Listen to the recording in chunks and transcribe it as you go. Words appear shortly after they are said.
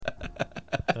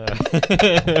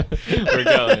We're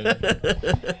going.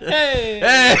 Hey!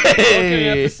 Welcome to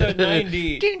episode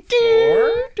 90.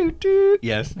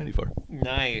 Yes, 94.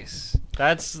 Nice.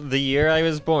 That's the year I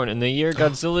was born, and the year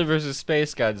Godzilla vs.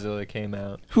 Space Godzilla came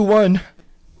out. Who won?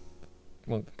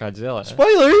 Well, Godzilla.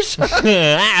 Spoilers!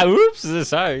 Oops,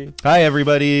 sorry. Hi,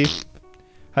 everybody.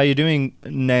 How you doing,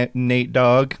 Nate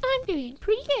Dog? I'm doing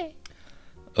pretty good.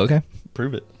 Okay,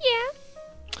 prove it. Yeah.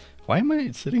 Why am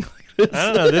I sitting like this?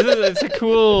 I don't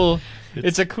know.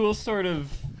 It's a cool sort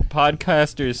of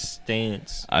podcaster's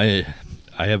stance. I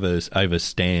have a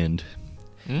stand.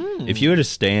 Mm. If you had a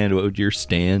stand, what would your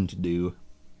stand do?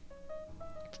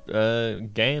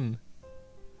 Game.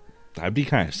 That'd be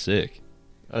kind of sick.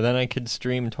 Then I could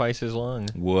stream twice as long.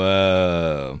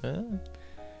 Whoa.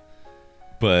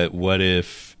 But what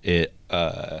if it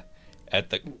at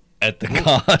the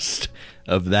cost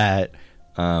of that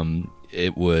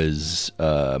it was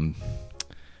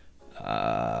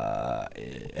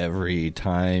every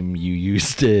time you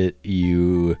used it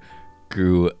you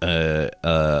grew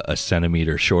a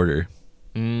centimeter shorter.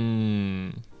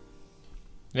 Yeah,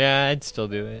 I'd still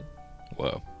do it.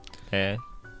 Whoa. Yeah.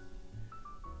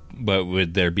 But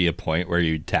would there be a point where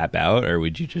you'd tap out, or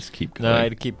would you just keep going? No,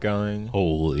 I'd keep going.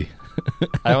 Holy.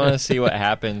 I want to see what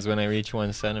happens when I reach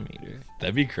 1 centimeter.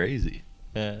 That'd be crazy.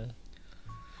 Yeah.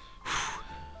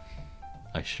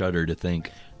 I shudder to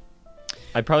think.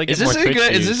 I'd probably get Is more this Twitch views.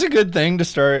 is this a good thing to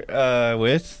start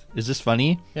with? Is this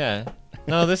funny? Yeah.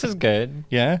 No, this is good.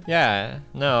 Yeah? Yeah.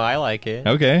 No, I like it.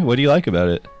 Okay, what do you like about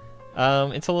it?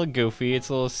 It's a little goofy. It's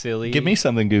a little silly. Give me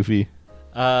something goofy.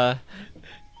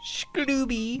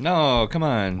 Scooby. No, come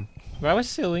on. That was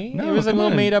silly. No, it was a come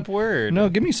little on. made-up word. No,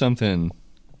 give me something.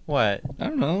 What? I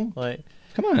don't know. Like,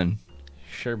 Come on.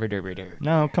 shurbadurbadoo.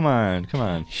 No, come on. Come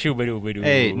on. Shoobadoobadoo.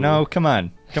 Hey, no, come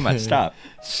on. Come on, stop.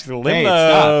 Slimbo. Hey,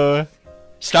 stop.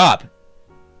 Stop.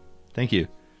 Thank you.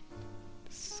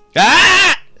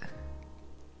 Ah!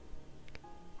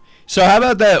 So how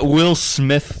about that Will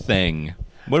Smith thing?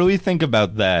 What do we think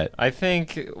about that? I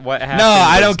think what happened. No,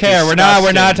 I was don't care. We're not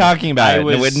disgusting. talking about I it.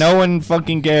 was- No one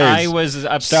fucking cares. I was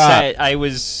upset. I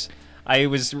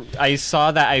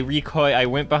saw that. I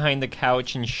went behind the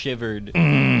couch and shivered.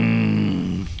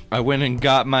 I went and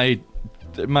got my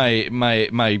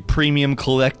premium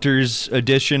collector's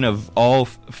edition of all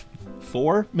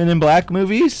 4 Men in Black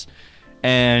movies,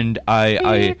 and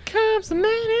Here comes the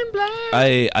man in black.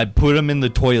 I put them in the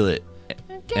toilet.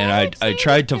 And I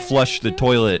tried to flush the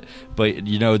toilet, but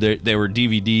you know they were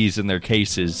DVDs in their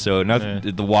cases, so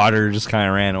nothing. The water just kind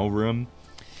of ran over them.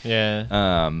 Yeah.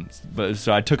 But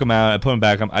so I took them out, I put them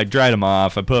back on, I dried them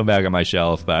off, I put them back on my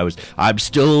shelf, but I'm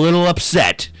still a little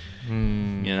upset. You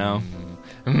know.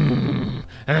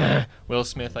 Will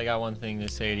Smith, I got one thing to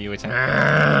say to you. It's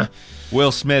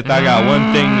Will Smith, I got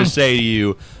one thing to say to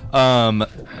you.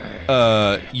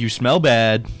 You smell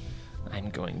bad.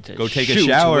 I'm going to Go take a shoot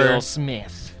shower. Will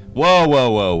Smith.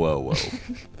 Whoa.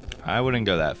 I wouldn't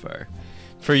go that far.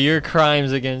 For your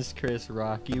crimes against Chris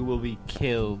Rock, you will be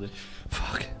killed.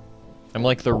 Fuck. I'm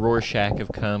like the Rorschach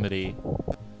of comedy.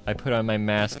 I put on my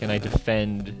mask and I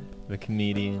defend the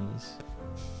comedians.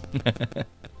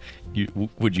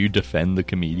 Would you defend the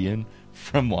comedian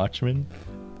from Watchmen?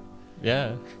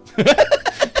 Yeah.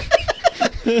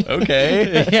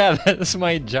 Okay. Yeah, that's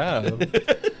my job.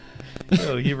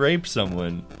 Oh, he raped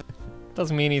someone.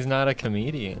 Doesn't mean he's not a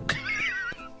comedian.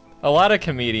 A lot of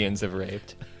comedians have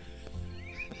raped.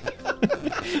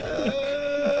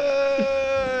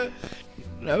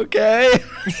 Okay.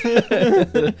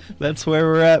 That's where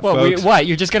we're at, folks. What?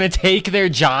 You're just gonna take their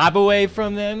job away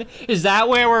from them? Is that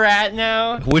where we're at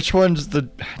now? Which one's the...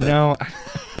 No.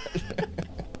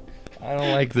 I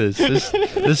don't like this.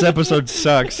 This episode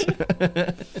sucks.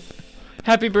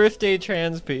 Happy birthday,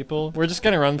 trans people. We're just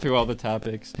gonna run through all the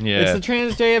topics. Yeah. It's the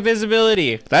Trans Day of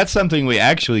Visibility. That's something we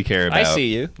actually care about. I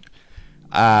see you.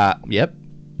 Yep.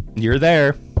 You're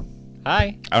there.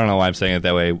 Hi. I don't know why I'm saying it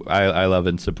that way. I love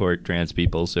and support trans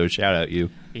people, so shout out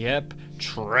you. Yep.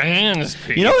 Trans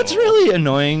people. You know what's really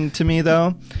annoying to me,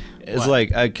 though? Is What?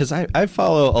 like, because I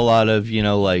follow a lot of,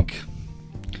 like...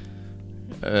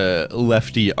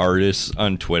 lefty artists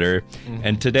on Twitter,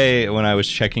 and today when I was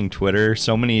checking Twitter,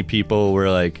 so many people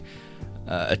were like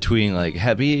tweeting like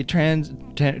happy trans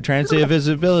day of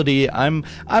visibility. I'm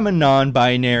a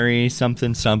non-binary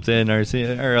something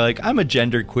or like I'm a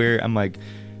genderqueer. I'm like,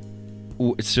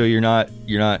 so you're not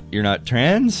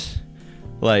trans?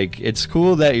 Like, it's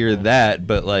cool that you're that,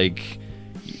 but like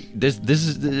this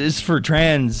is for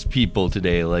trans people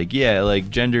today. Like, yeah, like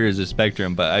gender is a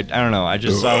spectrum, but I don't know. I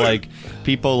just saw like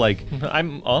people like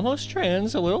I'm almost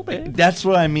trans a little bit. that's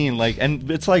what I mean. Like, and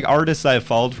it's like artists I've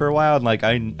followed for a while, and like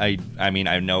I mean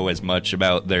I know as much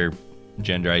about their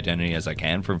gender identity as I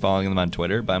can from following them on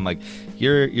Twitter, but I'm like,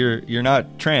 you're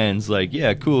not trans. Like,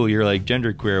 yeah, cool, you're like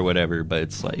genderqueer or whatever, but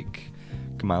it's like,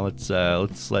 come on, let's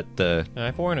let the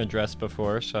I've worn a dress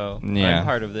before, so Yeah. I'm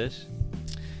part of this.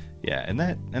 yeah, and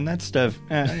that stuff,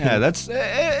 yeah, that's it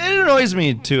annoys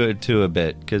me to a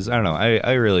bit because I don't know,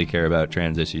 I really care about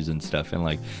trans issues and stuff, and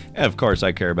like, of course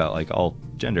I care about like all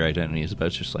gender identities, but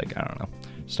it's just like, I don't know.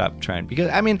 Stop trying because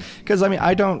I mean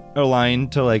I don't align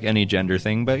to like any gender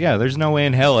thing, but yeah, there's no way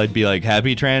in hell I'd be like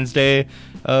happy Trans Day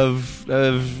of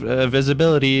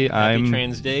visibility. Happy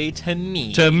Trans Day to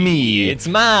me. It's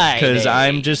mine. Because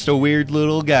I'm just a weird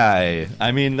little guy.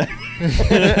 I mean,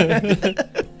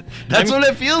 that's what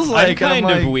it feels like. I'm kind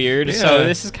like, of weird, yeah. so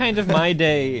this is kind of my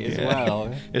day as Yeah.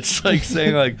 well. It's like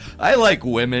saying like I like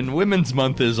women. Women's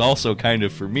Month is also kind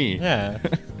of for me. Yeah.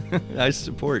 I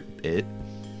support it.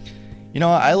 You know,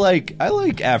 I like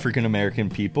African American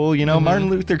people. You know, Martin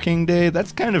Luther King Day,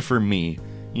 that's kind of for me.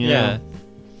 You know?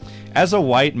 As a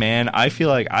white man, I feel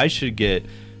like I should get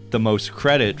the most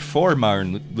credit for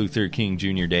Martin Luther King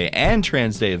Jr. Day and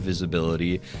Trans Day of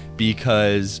Visibility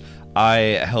because I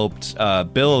helped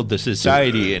build the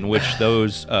society in which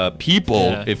those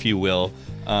people, if you will,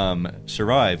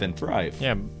 survive and thrive.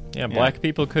 Yeah, black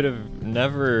people could have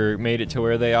never made it to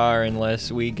where they are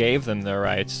unless we gave them their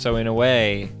rights. So in a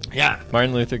way,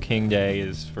 Martin Luther King Day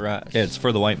is for us. Yeah, it's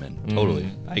for the white man.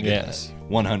 Totally. I get Yes. that.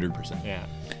 100%. Yeah.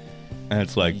 And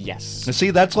it's like, Yes. see,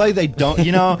 that's why they don't,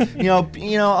 you know,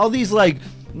 all these like,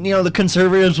 you know, the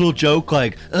conservatives will joke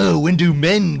like, oh, when do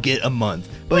men get a month?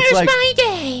 But Where's it's like, my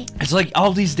day? it's like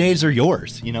all these days are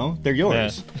yours, you know, they're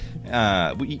yours.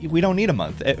 We don't need a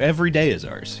month. Every day is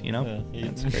ours, you know. Yeah,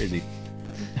 That's crazy.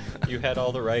 You had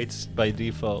all the rights by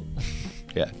default.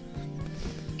 Yeah.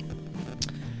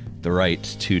 The right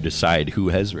to decide who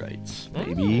has rights,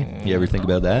 maybe. You ever think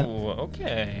about that? Oh,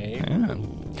 okay. Yeah.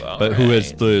 Ooh, But who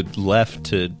has alright. the left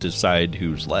to decide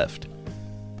who's left?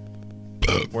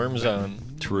 Worm Zone?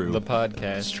 True. The podcast.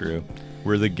 That's true.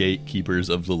 We're the gatekeepers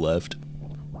of the left.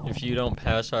 If you don't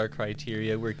pass our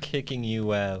criteria, we're kicking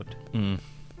you out.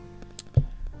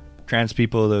 Trans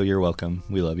people, though, you're welcome.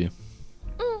 We love you.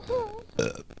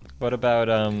 What about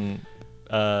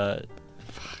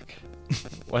fuck.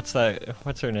 What's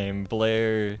her name?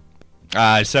 Blair.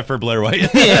 Except for Blair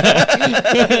White.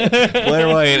 Blair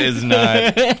White is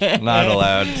not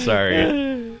allowed.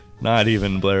 Sorry. Not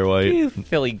even Blair White. You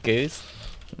Philly goose.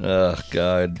 Oh,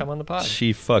 God. Come on the pod.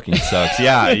 She fucking sucks.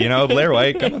 Yeah, you know, Blair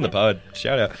White, come on the pod.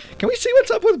 Shout out. Can we see what's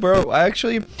up with bro?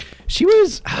 Actually, she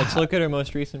was... Let's look at her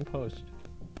most recent post.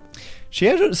 She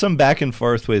had some back and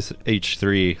forth with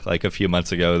H3 like a few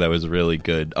months ago that was really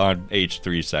good. On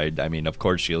H3's side, I mean, of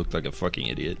course she looked like a fucking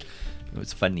idiot. It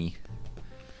was funny.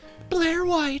 Blair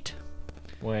White.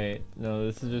 Wait, no,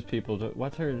 this is just people.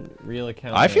 What's her real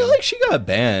account? I feel name? like she got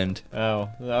banned. Oh,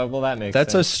 well, that makes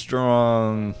That's a sense.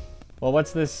 strong... Well,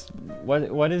 what's this?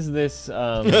 What is this?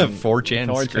 4chan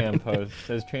 4chan screen. post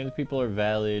says trans people are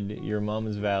valid. Your mom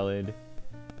is valid.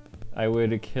 I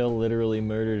would kill, literally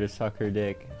murder to suck her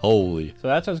dick. Holy. So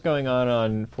that's what's going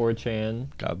on 4chan.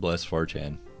 God bless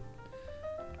 4chan.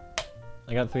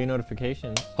 I got 3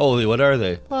 notifications. Holy, what are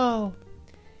they? Whoa.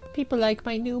 People like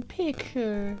my new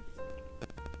picture.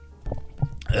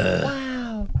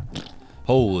 Wow.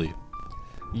 Holy.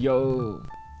 Yo.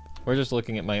 We're just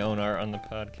looking at my own art on the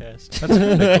podcast. That's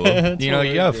kinda cool. That's You know, what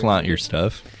you we're gotta doing. flaunt your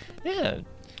stuff. Yeah.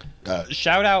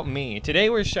 Shout out me.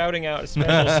 Today we're shouting out a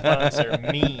special sponsor,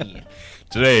 me.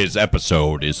 Today's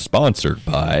episode is sponsored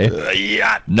by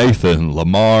Nathan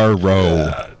Lamar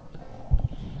Rowe.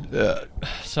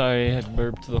 Sorry, I had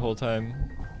burped the whole time.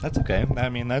 That's okay. I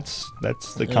mean, that's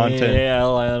the content. Yeah,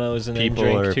 Alanos and then people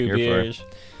drink are 2 here for. beers.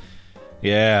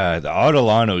 Yeah, the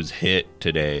Autolanos hit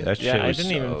today. That shit Yeah, I was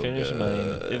didn't even so finish good.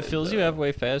 mine. It fills you up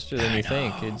way faster than you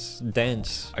think. It's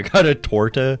dense. I got a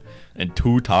torta and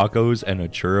 2 tacos and a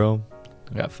churro.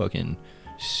 I got fucking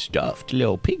stuffed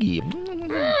little piggy.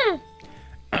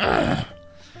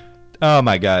 Oh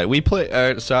my god, we play.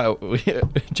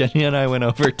 Jenny and I went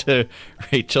over to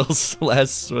Rachel's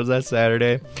was that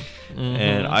Saturday,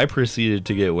 and I proceeded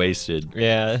to get wasted.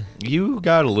 Yeah. You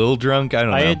got a little drunk. I don't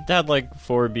know. I had like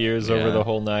 4 beers over Yeah. the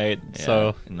whole night, Yeah,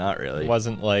 so not really. it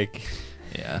wasn't like...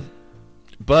 Yeah,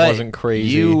 but wasn't crazy.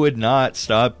 You would not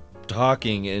stop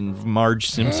talking in Marge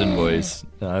Simpson voice.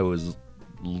 I was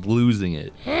losing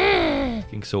it,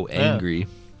 getting so angry.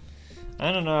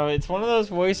 I don't know. It's one of those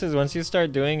voices. Once you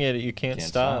start doing it, you can't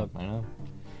stop. I know.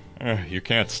 You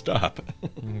can't stop.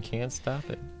 You can't stop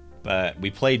it. But we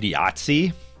played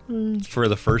Yahtzee for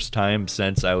the first time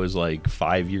since I was like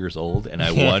 5 years old, and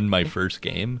I won my first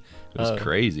game. It was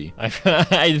crazy.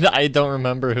 I don't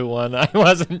remember who won. I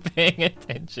wasn't paying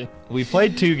attention. We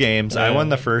played 2 games. I won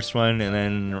the first one, and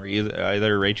then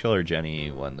either Rachel or Jenny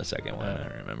won the second one. I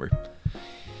don't remember.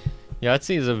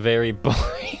 Yahtzee is a very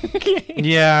boring game.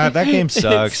 Yeah, that game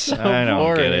sucks. So I don't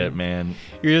boring. get it, man.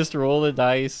 You just roll the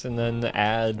dice and then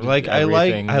add Like I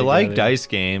everything like together. dice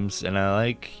games, and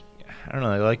I don't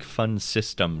know, I like fun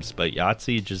systems, but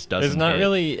Yahtzee just doesn't. There's not hit.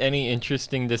 really any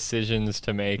interesting decisions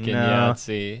to make in No.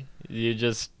 Yahtzee. You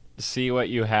just see what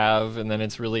you have, and then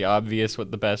it's really obvious what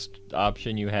the best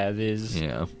option you have is.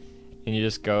 Yeah, And you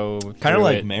just go kind of through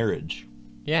like it. marriage.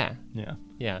 Yeah, Yeah,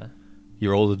 yeah.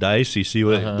 you roll the dice, you see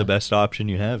what Uh-huh. the best option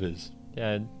you have is.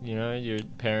 Yeah, your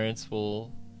parents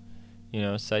will,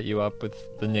 set you up with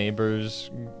the neighbor's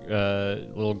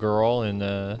little girl, and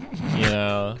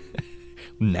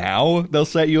Now they'll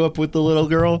set you up with the little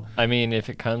girl. I mean, if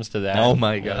it comes to that. Oh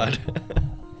my god.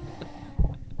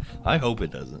 I hope it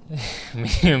doesn't.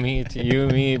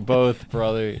 me both,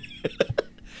 brother.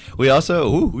 We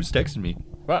also. Who's texting me?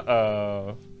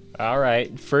 Uh-oh. All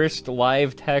right, first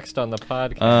live text on the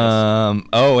podcast.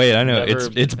 Oh wait, I know. Never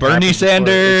It's Bernie happened before.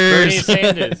 Sanders. It's Bernie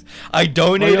Sanders. I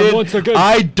donated. once again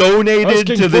I donated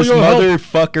asking to for this your help.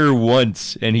 motherfucker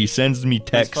once, and he sends me He's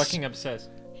texts. fucking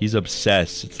obsessed. He's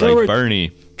obsessed. It's Garrett. like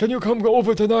Bernie. Can you come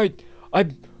over tonight?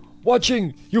 I'm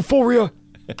watching Euphoria.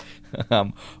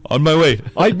 I'm on my way.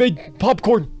 I made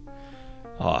popcorn.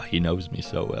 Oh, he knows me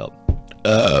so well.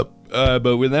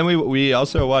 But then we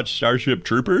also watched Starship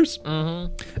Troopers.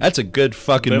 Mm-hmm. That's a good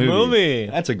fucking Good movie. movie.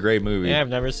 That's a great movie. Yeah, I've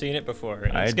never seen it before.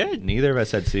 And it's good. Neither of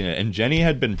us had seen it, and Jenny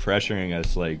had been pressuring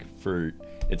us for.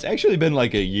 It's actually been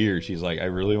like a year. She's like, I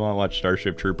really want to watch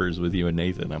Starship Troopers with you and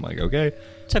Nathan. I'm like, okay.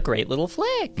 It's a great little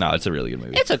flick. No, it's a really good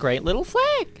movie. It's a great little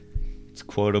flick. It's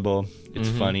quotable. It's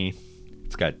funny.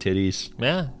 It's got titties.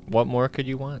 Yeah. What more could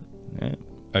you want? Yeah.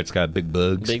 Oh, it's got big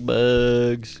bugs. Big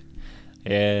bugs.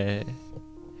 Yeah.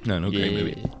 No, great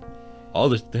movie. All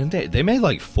this, didn't they made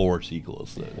like 4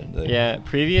 sequels though, didn't they? Yeah.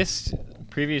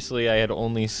 Previously, I had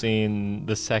only seen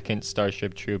the second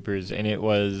Starship Troopers, and it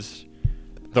was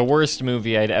the worst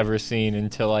movie I'd ever seen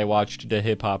until I watched The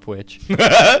Hip Hop Witch.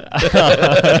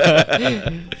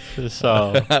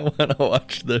 So I want to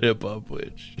watch The Hip Hop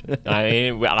Witch. I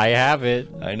mean, I have it.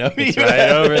 I know. It's right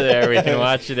over there. We can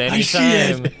watch it I see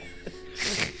anytime. it.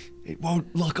 It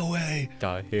won't look away.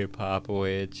 The Hip Hop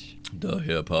Witch. The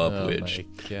Hip Hop Oh Witch.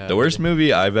 my God. The worst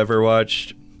movie I've ever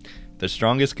watched. The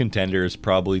strongest contender is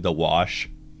probably The Wash.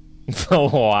 The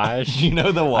Wash. You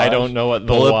know The Wash? I don't know what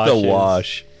The Pull Wash up The is.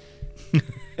 Wash.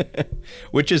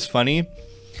 Which is funny,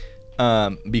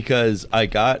 because I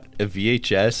got a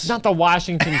VHS. It's not the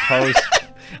Washington Post.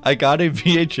 I got a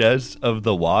VHS of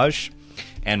The Wash,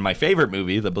 and my favorite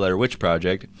movie, The Blair Witch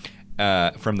Project,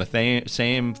 from the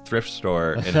same thrift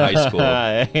store in high school.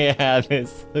 Yeah,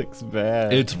 this looks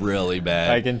bad. It's really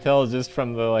bad. I can tell just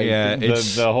from the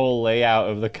it's- the whole layout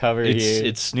of the cover here.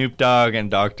 It's Snoop Dogg and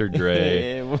Dr.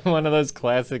 Dre. One of those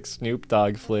classic Snoop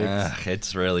Dogg flicks.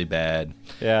 It's really bad.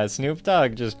 Yeah, Snoop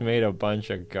Dogg just made a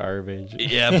bunch of garbage.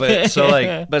 Yeah, so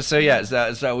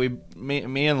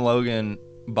me and Logan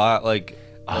bought like.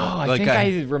 Oh, I think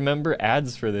I remember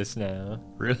ads for this now.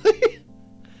 Really?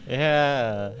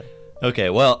 Yeah.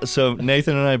 Okay, well, so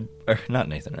Nathan and I, or not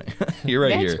Nathan and I, you're right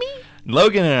That's here. me.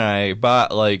 Logan and I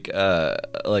bought like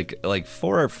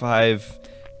 4 or 5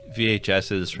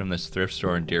 VHSs from this thrift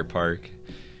store in Deer Park,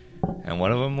 and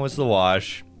one of them was The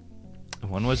Wash,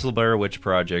 one was The Blair Witch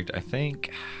Project. I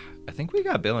think we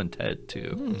got Bill and Ted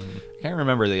too. I can't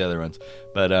remember the other ones,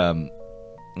 but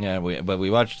yeah, we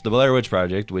watched The Blair Witch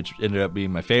Project, which ended up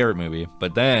being my favorite movie.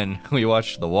 But then we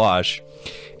watched The Wash,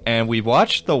 and we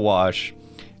watched The Wash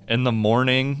in the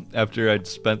morning after I'd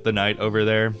spent the night over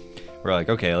there. We're like,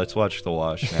 okay, let's watch The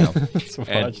Wash now. Let's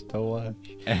watch The Wash.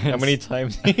 and How many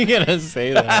times are you gonna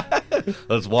say that?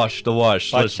 Let's watch The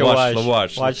Wash. Watch Let's The watch Wash. The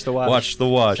Wash. Watch The Wash. Watch The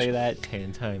Wash. Say that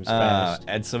 10 times fast.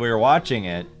 And so we were watching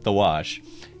it, The Wash,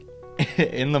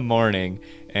 in the morning,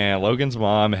 and Logan's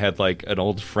mom had like an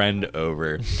old friend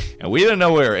over, and we didn't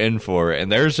know what we were in for,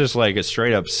 and there's just like a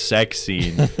straight up sex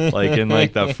scene, like in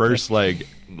like the first like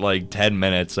 10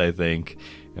 minutes, I think.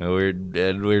 And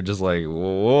we're just like,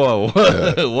 whoa,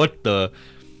 what the?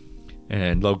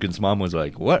 And Logan's mom was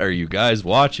like, what are you guys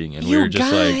watching? And we You were just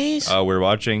guys? like, we're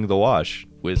watching The Wash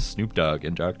with Snoop Dogg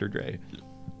and Dr. Dre.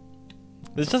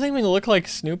 This doesn't even look like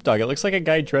Snoop Dogg. It looks like a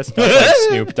guy dressed up like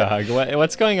Snoop Dogg.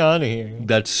 What's going on here?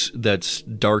 That's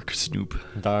Dark Snoop.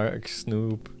 Dark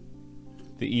Snoop.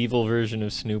 The evil version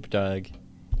of Snoop Dogg.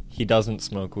 He doesn't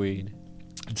smoke weed.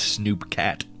 It's Snoop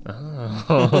Cat.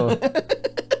 Oh.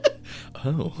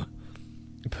 Oh.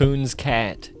 Poon's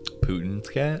cat. Putin's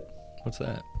cat? What's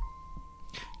that?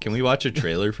 Can we watch a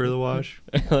trailer for The Wash?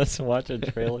 Let's watch a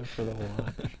trailer for The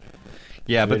Wash.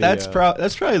 Yeah, but that's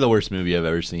probably the worst movie I've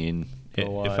ever seen. The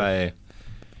Wash. If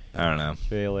I don't know.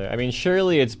 Trailer. I mean,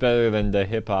 surely it's better than the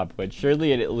hip hop, but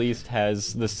surely it at least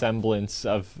has the semblance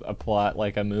of a plot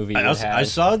like a movie would have. I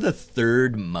saw the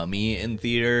third Mummy in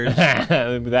theaters.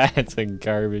 That's a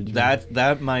garbage.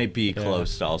 That might be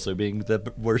close to also being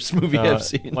the worst movie I've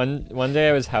seen. One day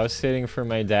I was house sitting for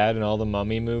my dad, and all the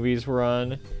Mummy movies were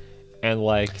on,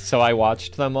 and so I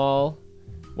watched them all.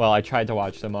 Well, I tried to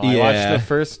watch them all. I watched the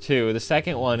first two. The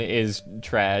second one is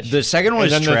trash. The second one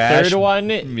is trash. And then the third one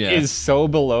is so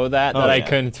below that I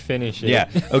couldn't finish it. Yeah.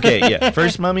 Okay, yeah.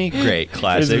 First Mummy, great.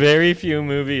 Classic. There's very few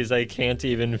movies I can't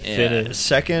even finish.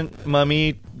 Second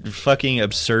Mummy, fucking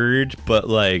absurd, but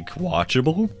like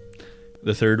watchable.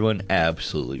 The third one,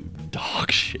 absolute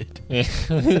dog shit.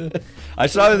 I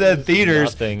saw it in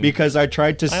theaters because I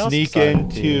tried to sneak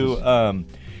into...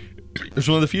 It was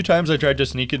one of the few times I tried to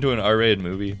sneak into an R-rated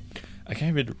movie. I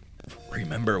can't even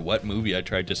remember what movie I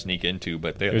tried to sneak into,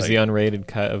 but it was the unrated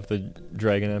cut of the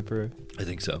Dragon Emperor. I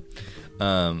think so.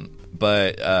 And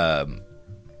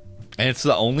it's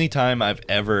the only time I've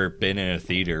ever been in a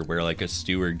theater where like a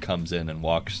steward comes in and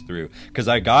walks through. Because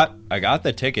I got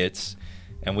the tickets,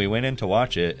 and we went in to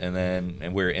watch it,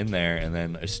 and we were in there, and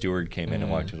then a steward came in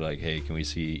and walked in like, "Hey, can we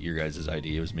see your guys'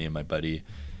 ID?" It was me and my buddy.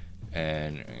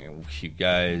 And you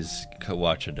guys could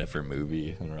watch a different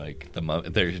movie. And we're like,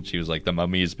 she was like, the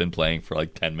Mummy's been playing for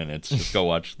like 10 minutes. Just go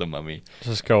watch the Mummy.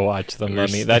 Just go watch the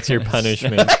Mummy. That's your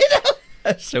punishment.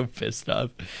 I'm so pissed off.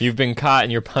 You've been caught,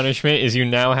 and your punishment is you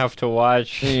now have to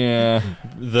watch the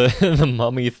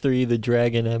Mummy 3, The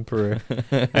Dragon Emperor.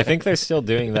 I think they're still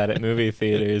doing that at movie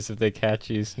theaters if they catch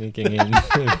you sneaking in.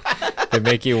 They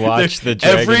make you watch the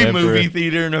Dragon Emperor. Every movie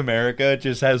theater in America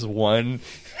just has one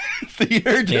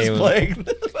theater just playing.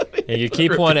 Yeah, you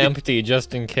keep one empty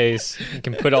just in case. You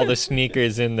can put all the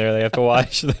sneakers in there. They have to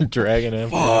watch the Dragon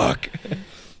Emperor. Fuck.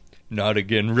 Not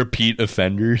again, repeat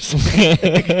offenders.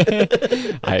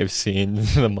 I've seen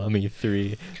The Mummy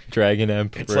 3, Dragon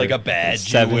Emperor. It's like a badge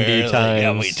 70 times. Like,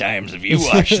 how many times have you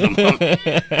watched The Mummy?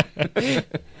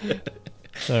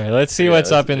 All right, let's see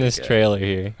what's up in this trailer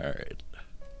here. All right.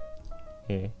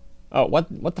 Yeah. Oh,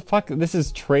 what the fuck? This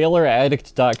is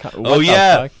traileraddict.com. Oh,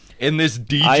 yeah. In this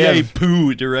DJ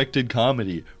Pooh directed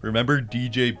comedy. Remember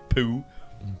DJ Pooh?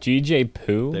 DJ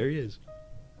Pooh? There he is.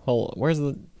 Hold on. Where's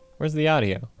the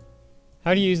audio?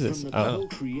 How do you use this? Oh.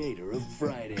 Creator of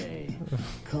Friday.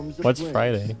 What's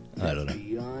Friday? I don't know.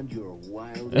 Beyond your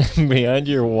wildest Beyond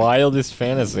your wildest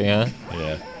fantasy, huh?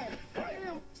 Yeah.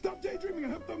 Stop daydreaming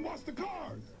and help them watch the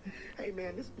cars. Hey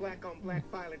man, this black on black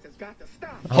violence has got to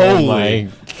stop. Oh my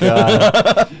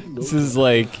god. This is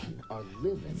like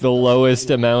the lowest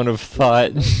amount of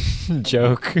thought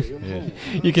joke. Yeah.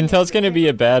 You can tell it's going to be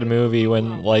a bad movie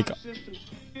when like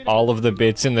all of the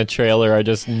bits in the trailer are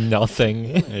just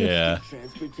nothing. Yeah.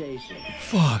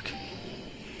 Fuck.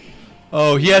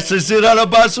 Oh, he has to sit on a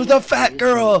bus with a fat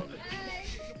girl.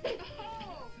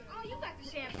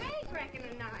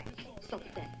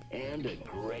 and a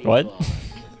great What? bar.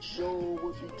 Show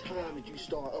was the time that you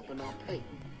start upping our pay.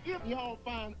 If y'all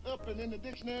find upping in the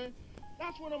dictionary,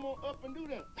 that's when I'm gonna up and do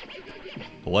that.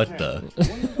 What the?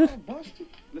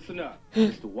 Listen up.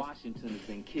 Mr. Washington has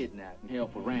been kidnapped and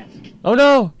held for ransom. Oh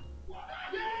no!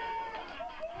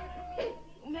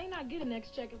 We may not get a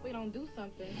next check if we don't do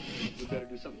something. We better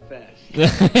do something fast.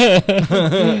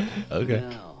 Okay.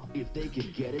 Now, if they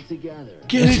could get it together.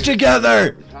 Get it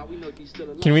together! How we know if he's still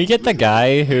alive? Can we get the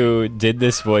guy who did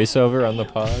this voiceover on the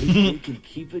pod? They can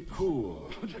keep it cool.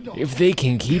 If they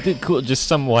can keep it cool, just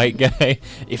some white guy.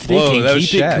 If they Whoa, that can was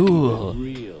keep it Shaq. cool.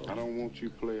 Real. I don't want you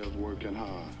players working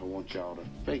hard. I want y'all to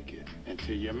fake it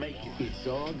until you make it. It's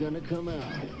all gonna come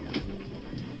out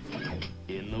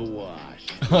in the wash.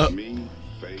 Me,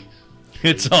 face,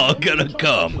 It's all gonna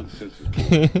come senses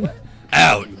bull.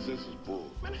 out Senses bull.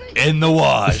 in the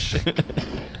wash.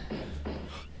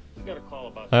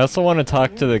 I also want to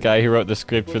talk to the guy who wrote the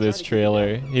script for this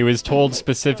trailer. He was told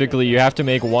specifically you have to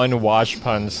make one wash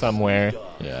pun somewhere,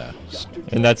 Yeah.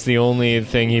 and that's the only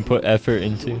thing he put effort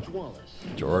into.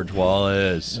 George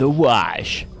Wallace. The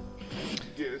wash.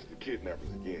 Yeah, it's the kidnappers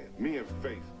again. Me and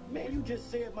Face. Man, you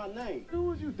just said my name. Who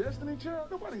was you, Destiny Child?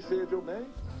 Nobody said your name.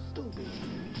 Stupid.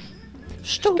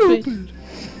 Stupid.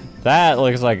 That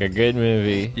looks like a good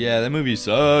movie. Yeah, that movie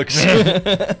sucks. You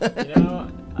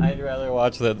know, I'd rather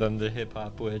watch that than the Hip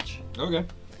Hop Witch. Okay.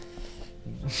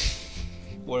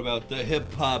 What about the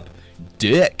hip hop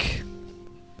dick?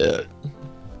 Yeah,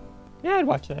 I'd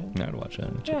watch that. I'd watch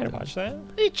that. Yeah, I'd watch that.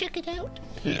 Hey, check it out.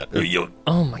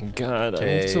 Oh my god,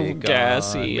 I'm so Take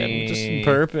gassy. on I'm just me.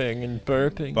 burping and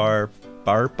burping.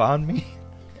 Barp on me.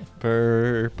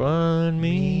 Burp on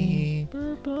me.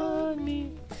 Burp on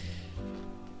me.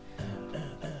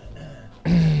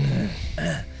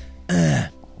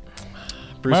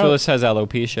 Bruce Willis has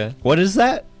alopecia. What is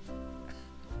that?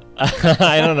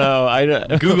 I don't know. I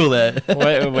don't. Google that.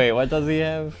 Wait, what does he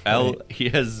have? He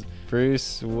has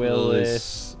Bruce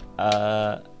Willis.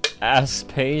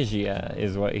 Aspasia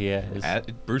is what he has.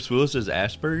 Bruce Willis has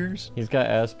Asperger's. He's got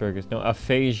Asperger's. No,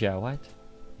 aphasia. What?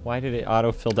 Why did it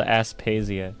autofill to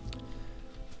Aspasia?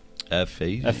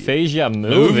 Aphasia. Aphasia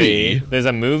movie. Movie? There's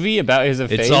a movie about his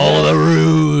aphasia. It's all a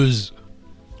ruse.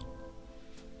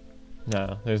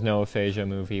 No, there's no aphasia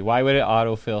movie. Why would it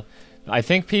autofill? I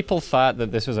think people thought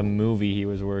that this was a movie he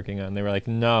was working on. They were like,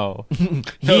 no.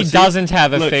 He doesn't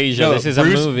have aphasia. This is a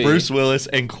movie. Bruce Willis,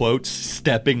 in quotes,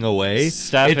 stepping away.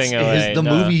 Stepping away. The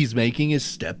no. movie he's making is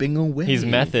stepping away. He's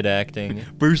method acting.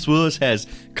 Bruce Willis has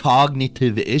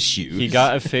cognitive issues. He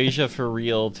got aphasia for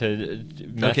real to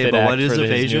method okay, but act what is for his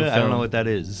new aphasia? I don't know film. what that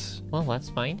is. Well, let's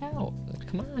find out.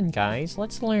 Come on, guys.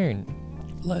 Let's learn.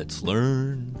 Let's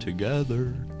learn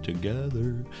together.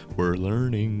 Together. We're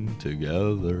learning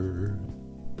together.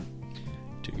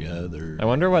 Together. I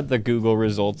wonder what the Google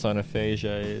results on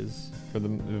aphasia is for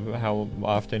how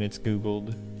often it's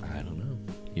Googled. I don't know.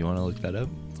 You want to look that up?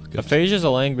 Aphasia is a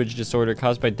language disorder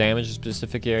caused by damage to a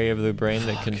specific area of the brain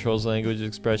that controls language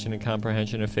expression and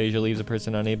comprehension. Aphasia leaves a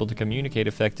person unable to communicate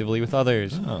effectively with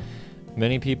others. Oh.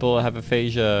 Many people have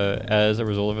aphasia as a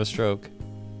result of a stroke.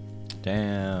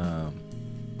 Damn.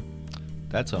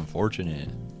 That's unfortunate.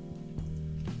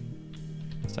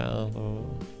 It's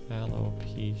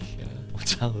alopecia.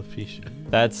 What's alopecia?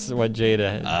 That's what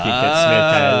Jada Pinkett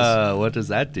Smith has. What does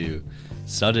that do?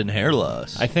 Sudden hair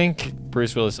loss. I think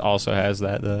Bruce Willis also has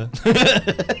that, though.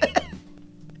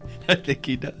 I think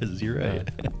he does. You're right.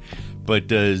 But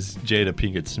does Jada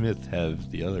Pinkett Smith have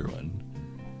the other one?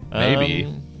 Maybe.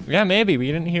 Yeah, maybe. We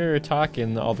didn't hear her talk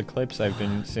in all the clips I've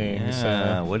been seeing.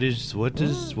 Yeah. So. What does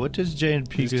Jada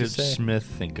Who's to Pinkett say? Smith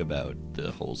think about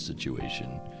the whole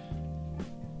situation?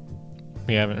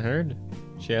 We haven't heard.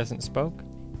 She hasn't spoke.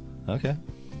 Okay.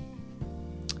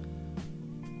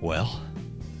 Well.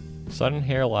 Sudden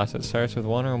hair loss. It starts with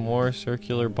one or more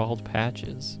circular bald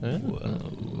patches.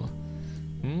 Whoa.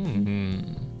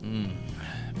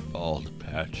 Bald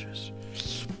patches.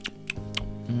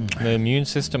 The immune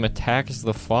system attacks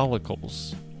the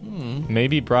follicles.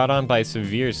 Maybe brought on by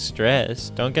severe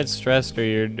stress. Don't get stressed or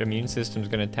your immune system's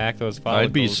going to attack those follicles.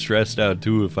 I'd be stressed out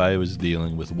too if I was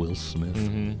dealing with Will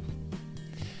Smith.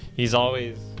 He's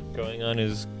always going on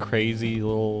his crazy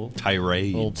little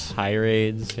tirades.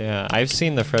 Yeah, I've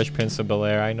seen the Fresh Prince of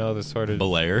Bel-Air. I know the sort of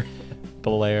Bel-Air.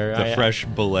 The fresh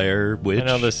Bel-Air witch. I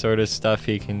know the sort of stuff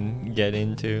he can get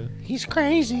into. He's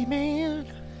crazy, man.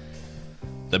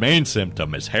 The main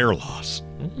symptom is hair loss.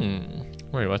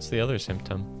 Wait, what's the other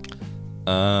symptom?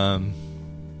 I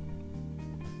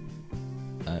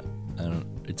don't.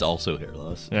 It's also hair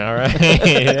loss. All right.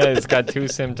 Yeah, it's got two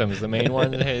symptoms. The main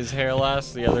one is hair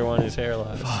loss. The other one is hair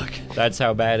loss. Fuck. That's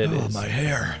how bad it is. My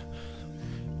hair.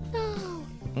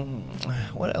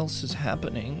 What else is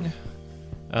happening?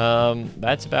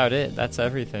 That's about it. That's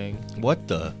everything. What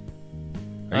the?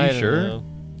 Are I you don't sure?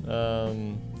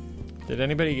 know. Did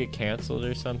anybody get canceled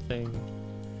or something?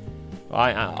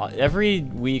 I every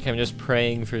week I'm just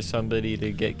praying for somebody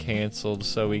to get canceled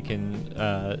so we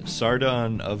can.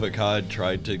 Sardon Avocad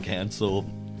tried to cancel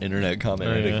Internet Comment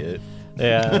Etiquette.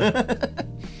 Yeah.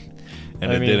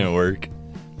 And it didn't work.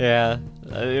 Yeah.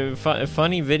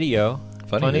 Funny video.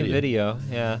 Funny video.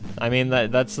 Yeah. I mean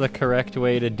that's the correct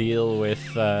way to deal with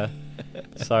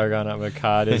Sargon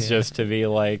Avocad is just to be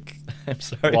like, I'm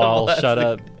sorry. Lol, shut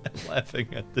up. I'm laughing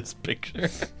at this picture.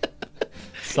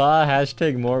 Saw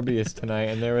hashtag Morbius tonight,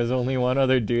 and there was only one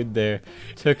other dude there.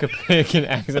 Took a pic and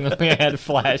accidentally had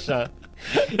flash on.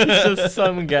 It's just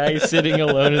some guy sitting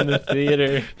alone in the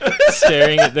theater,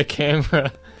 staring at the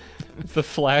camera with the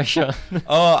flash on.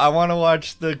 Oh, I want to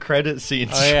watch the credit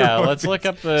scenes. Oh yeah, let's look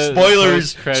up the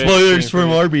spoilers. post-credit Spoilers scene for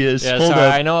Morbius. Yeah, Hold sorry,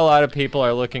 up. I know a lot of people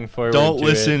are looking forward. Don't to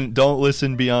listen. It. Don't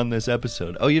listen beyond this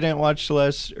episode. Oh, you didn't watch the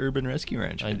last Urban Rescue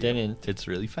Ranch? I video. didn't. It's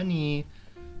really funny.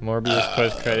 Morbius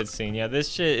post-credit scene. Yeah, this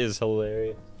shit is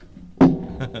hilarious.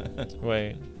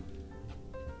 Wait.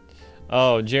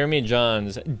 Oh, Jeremy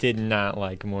Jahns did not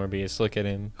like Morbius. Look at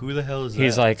him. Who the hell is that?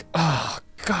 He's like, oh,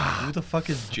 God. Who the fuck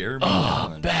is Jeremy Oh,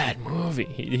 Jahns? bad movie.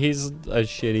 He's a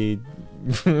shitty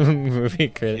movie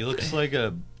critic. He looks like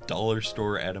a dollar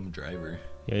store Adam Driver.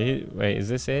 Yeah, wait, is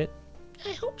this it?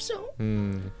 I hope so.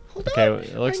 Hold Okay, on.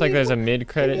 it looks I like need there's a more-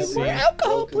 mid-credit I need more scene.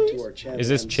 alcohol, please. Is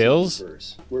this Chills?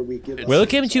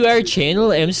 Welcome to our channel,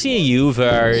 MCU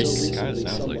verse. Kinda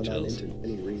sounds like Chills.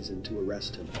 Any reason to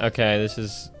arrest him. Okay, this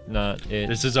is not it.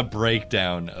 This is a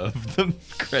breakdown of the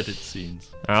credit scenes.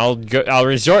 I'll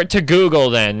resort to Google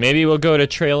then. Maybe we'll go to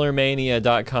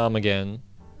trailermania.com again.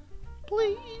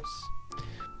 Please.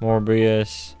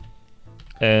 Morbius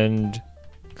and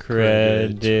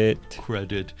credit.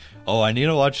 Oh, I need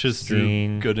to watch this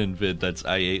Scene. Drew Gooden vid that's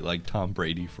I ate like Tom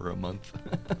Brady for a month.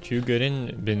 Drew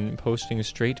Gooden been posting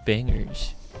straight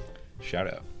bangers.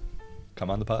 Shout out. Come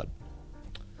on the pod.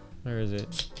 Where is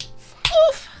it?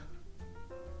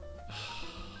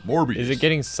 Morbius. Is it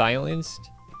getting silenced?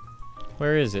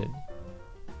 Where is it?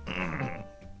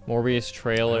 Morbius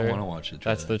trailer. I don't want to watch it.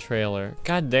 That's the trailer.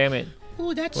 God damn it.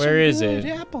 Ooh, that's Where some is good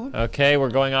it? apple. Okay, we're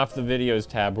going off the videos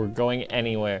tab. We're going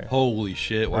anywhere. Holy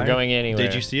shit. We're going anywhere.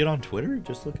 Did you see it on Twitter?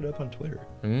 Just look it up on Twitter.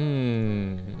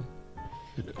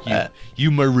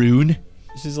 You maroon.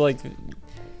 This is like an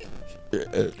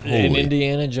Holy.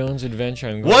 Indiana Jones adventure.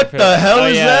 I'm What going the hell oh,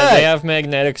 is yeah, that? They have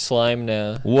magnetic slime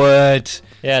now. What?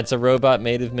 Yeah, it's a robot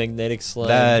made of magnetic slime.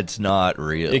 That's not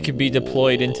real. It could be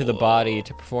deployed into the body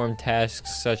to perform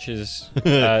tasks such as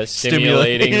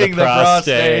stimulating the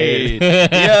prostate.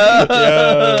 Yeah.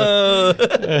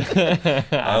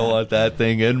 I want that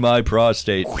thing in my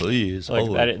prostate, please. Like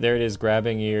Holy. that, there it is,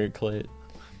 grabbing your clit.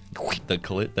 The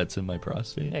clit that's in my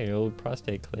prostate. Hey, your old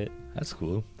prostate clit. That's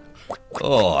cool.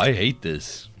 Oh, I hate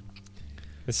this.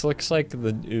 This looks like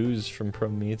the ooze from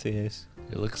Prometheus.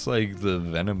 It looks like the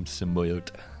Venom symbiote.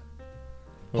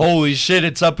 Holy shit,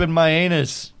 it's up in my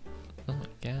anus. Oh my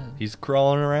god. He's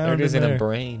crawling around. There it is in there. a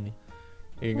brain.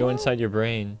 You go inside your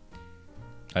brain.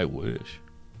 I wish.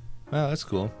 Wow, that's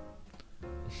cool.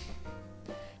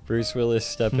 Bruce Willis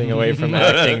stepping away from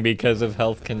acting because of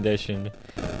health condition.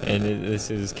 And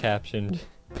this is captioned,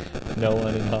 "No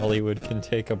one in Hollywood can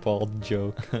take a bald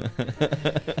joke."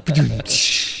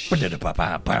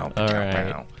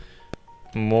 Alright.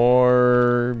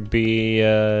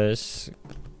 Morbius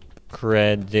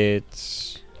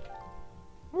credits.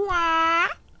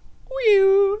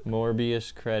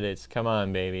 Morbius credits. Come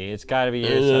on, baby. It's gotta be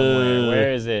here somewhere.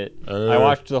 Where is it? I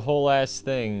watched the whole last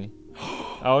thing.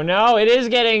 Oh no, it is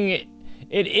getting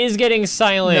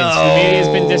silenced. No. The media has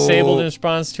been disabled in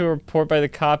response to a report by the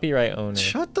copyright owner.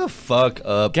 Shut the fuck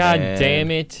up, God man.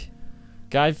 damn it.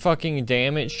 God fucking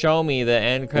damn it. Show me the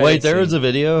end credits. Wait, there was a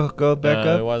video. Go back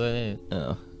No, up. it wasn't it.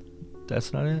 Oh,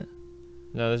 that's not it.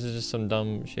 No, this is just some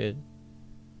dumb shit.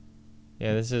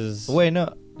 Yeah, this is. Wait,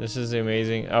 no. This is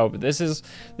amazing. Oh, but this is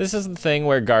the thing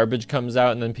where garbage comes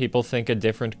out and then people think a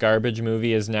different garbage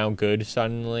movie is now good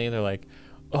suddenly. They're like,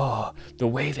 oh, the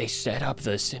way they set up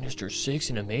the Sinister Six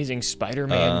and Amazing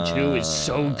Spider-Man 2 is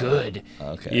so good.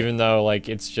 Okay. Even though, like,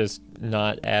 it's just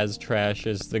not as trash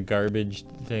as the garbage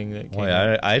thing that came out.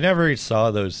 Wait, I never saw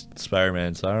those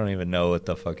Spider-Man, so I don't even know what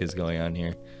the fuck is going on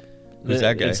here. Who's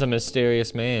that guy? It's a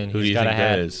mysterious man. Who do He's you got think a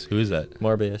hat. that is? Who is that?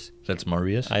 Morbius. That's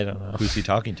Morbius? I don't know. Who's he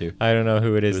talking to? I don't know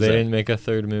who it is. Who's They that? didn't make a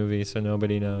third movie, so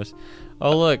nobody knows.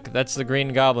 Oh, look, that's the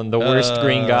Green Goblin, the worst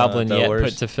Green Goblin the yet worst-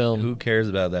 put to film. Who cares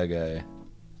about that guy?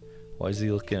 Why is he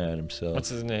looking at himself? What's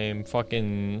his name?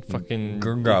 Fucking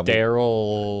Green Goblin.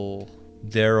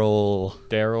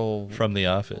 Daryl from The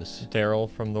Office. Daryl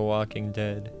from The Walking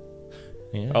Dead.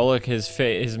 Yeah. Oh, look,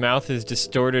 his mouth is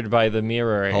distorted by the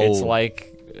mirror. Oh. It's like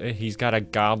he's got a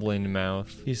goblin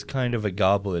mouth. He's kind of a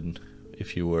goblin,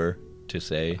 if you were to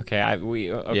say. Okay,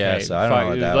 okay. Yeah, so I don't know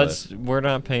what that was. We're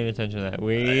not paying attention to that.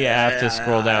 We have to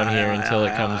scroll down here until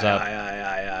it comes up.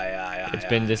 It's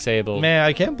been disabled. Man,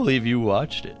 I can't believe you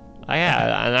watched it.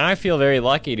 And I feel very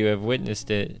lucky to have witnessed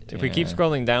it. If we keep Yeah.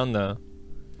 scrolling down, though.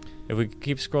 If we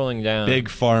keep scrolling down. Big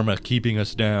Pharma keeping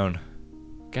us down.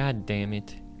 God damn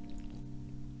it.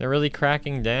 They're really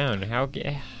cracking down.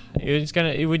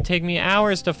 It would take me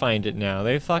hours to find it now.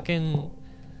 They fucking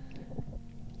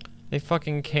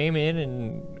came in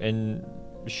and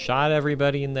shot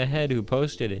everybody in the head who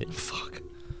posted it. Fuck.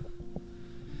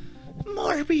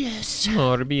 Morbius.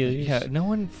 Morbius. Yeah, no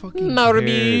one fucking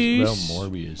Morbius. cares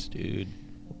about Morbius, dude.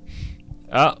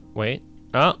 Oh, wait.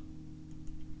 Oh.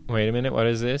 Wait a minute, what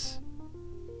is this?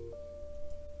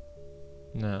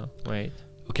 No, wait.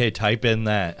 Okay, type in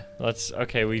that.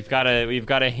 Okay, we've got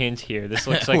a hint here. This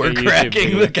looks like We're a YouTube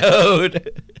cracking video. the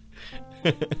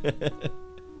code.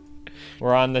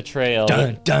 We're on the trail.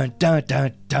 Dun dun dun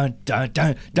dun dun dun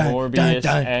dun dun Morbius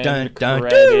dun end dun dun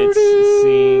credits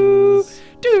scenes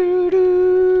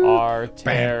doo-doo. are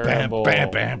Bam, terrible. bam,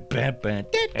 bam, bam, bam.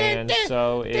 And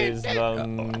so is the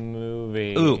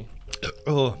movie. Ooh.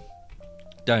 Oh.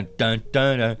 Dun dun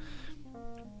dun dun.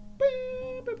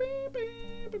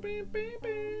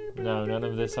 No, none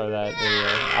of this are that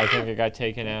video. I think it got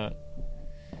taken out.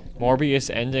 Morbius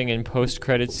ending and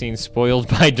post-credit scene spoiled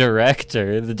by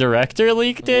director. The director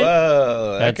leaked it?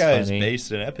 Whoa, that That's guy's funny.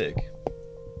 based in Epic.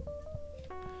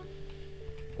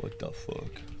 What the fuck?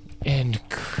 And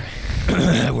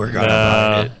We're gonna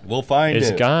find it. We'll find it's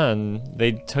it. gone.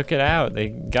 They took it out. They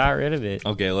got rid of it.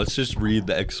 Okay, let's just read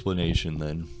the explanation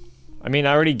then. I mean,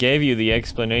 I already gave you the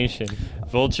explanation.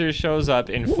 Vulture shows up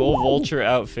in full Vulture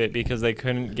outfit because they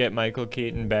couldn't get Michael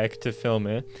Keaton back to film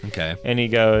it. Okay. And he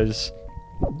goes,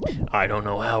 I don't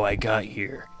know how I got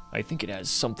here. I think it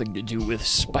has something to do with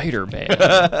Spider-Man.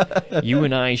 You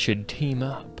and I should team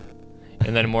up.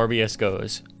 And then Morbius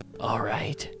goes, all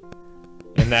right.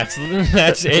 And that's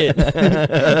it.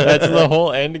 That's the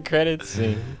whole end credits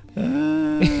scene.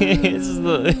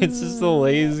 It's just the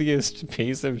laziest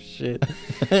piece of shit.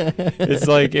 It's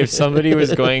like if somebody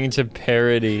was going to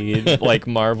parody like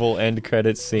Marvel end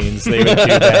credits scenes, they would do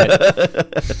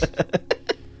that.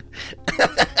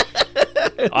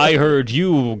 I heard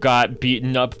you got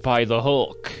beaten up by the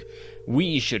Hulk.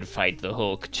 We should fight the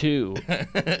Hulk too.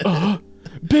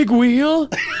 Big wheel?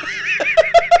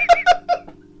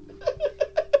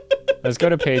 Let's go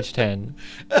to page 10.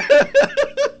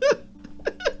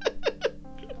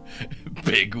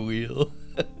 Big wheel.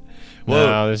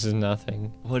 No, this is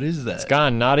nothing. What is that? It's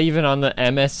gone. Not even on the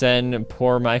MSN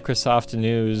poor Microsoft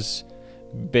News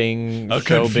Bing A Showbiz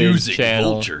confusing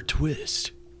channel. Vulture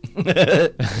twist.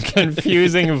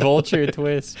 Confusing Vulture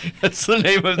twist. That's the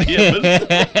name of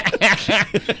the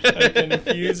episode. A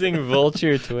confusing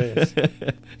Vulture twist.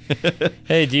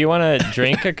 Hey, do you want to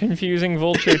drink a confusing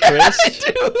Vulture twist?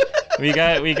 I do.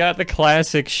 We got the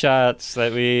classic shots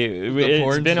that it's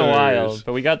porn been a while, stars.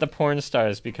 but we got the porn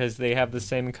stars because they have the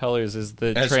same colors as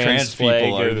the As trans flag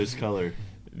people are of this color.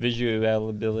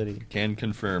 visualability. Can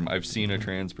confirm. I've seen a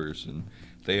trans person.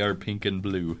 They are pink and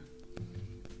blue.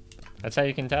 That's how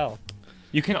you can tell.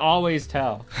 You can always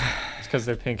tell. It's because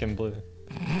they're pink and blue.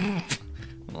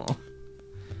 Oh.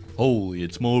 Holy,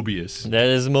 it's Mobius. That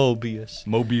is Mobius.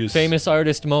 Mobius. Famous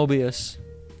artist Mobius.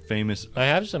 Famous. I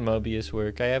have some Mobius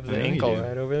work. I have the I know you ankle do.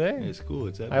 right over there. It's cool.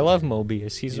 It's epic. I love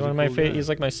Mobius. He's one a of my cool favorite. guy. He's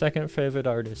like my second favorite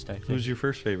artist. I think. Who's your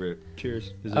first favorite?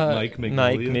 Cheers. Is it Mike Mike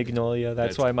Mignolia? Mignolia.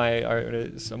 That's That's- why my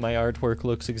artwork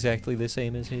looks exactly the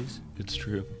same as his. It's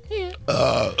true. Yeah.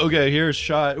 Okay, here's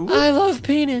shot. Ooh. I love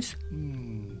penis.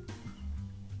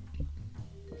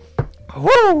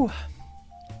 Whoa!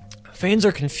 Fans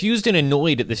are confused and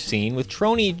annoyed at the scene with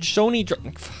Troma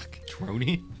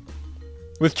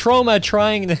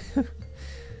trying to.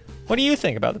 What do you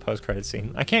think about the post-credit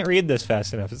scene? I can't read this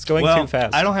fast enough. It's going too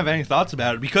fast. I don't have any thoughts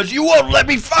about it because you won't let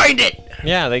me find it.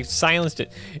 Yeah, they silenced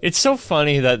it. It's so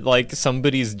funny that like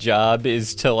somebody's job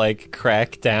is to like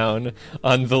crack down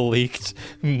on the leaked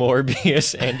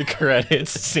Morbius end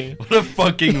credits scene. What a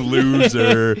fucking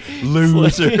loser.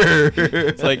 Loser.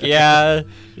 It's like, yeah,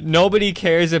 nobody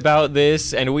cares about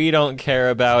this, and we don't care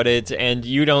about it, and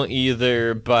you don't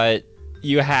either, but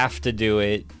you have to do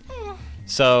it.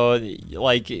 So,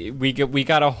 like, we've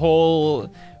got a whole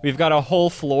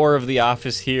floor of the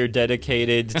office here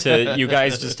dedicated to you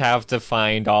guys just have to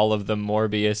find all of the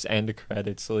Morbius end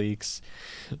credits leaks.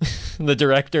 The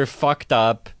director fucked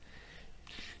up.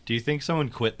 Do you think someone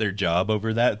quit their job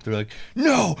over that? They're like,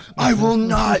 no, I will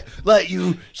not let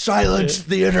you silence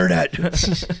the internet.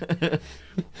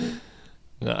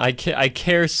 I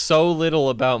care so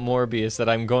little about Morbius that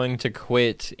I'm going to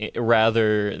quit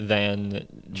rather than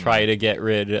try to get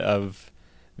rid of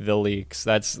the leaks.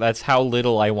 That's how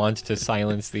little I want to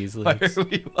silence these leaks. Why are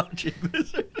we watching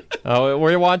this? Oh,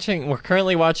 we're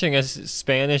currently watching a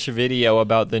Spanish video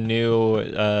about the new.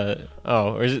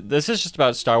 This is just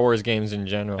about Star Wars games in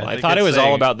general. I think thought it it's was all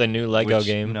saying about the new Lego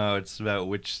game. No, it's about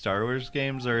which Star Wars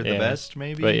games are the Yeah. best,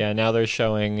 maybe? But yeah, now they're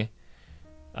showing.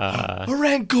 A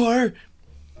Rancor!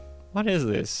 What is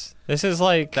this? This is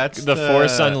like That's the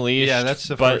Force Unleashed. Yeah, that's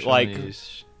the but Force like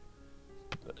Unleashed.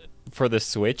 for the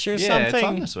Switch or Yeah, something. it's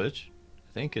on the Switch.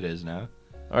 I think it is now.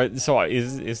 So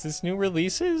is this new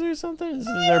releases or something?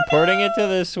 They're porting it to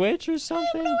the Switch or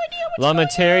something? La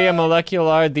Materia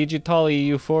Molecular Digitale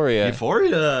Euphoria.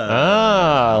 Euphoria.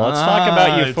 Let's talk about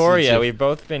it's- Euphoria. it's a- We've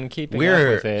both been keeping up We're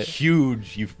with it.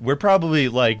 huge. We're probably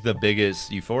like the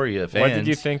biggest Euphoria fans. What did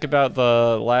you think about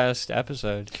the last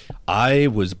episode? I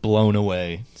was blown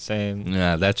away. Same.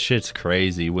 Yeah, that shit's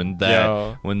crazy. When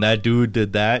Yo. that dude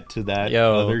did that to that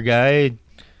Yo. other guy.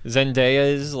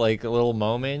 Zendaya's like a little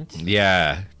moment.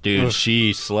 Yeah, dude, Ugh.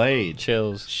 she slayed.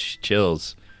 Chills.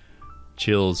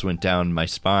 Chills went down my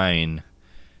spine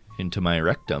into my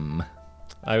rectum.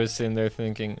 I was sitting there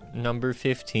thinking, number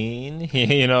 15?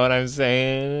 You know what I'm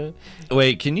saying?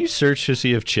 Wait, can you search to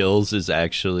see if Chills is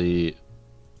actually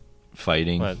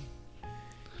fighting? What?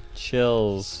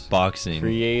 Chills. Boxing.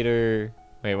 Creator.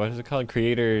 Wait, what is it called?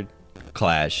 Creator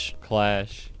Clash.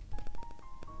 Clash.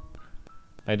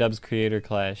 iDubbbz Creator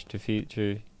Clash to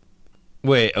feature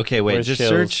Wait, Where's just Chills?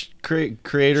 search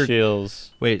Creator.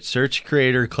 Chills. Wait, search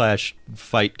Creator Clash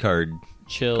fight card.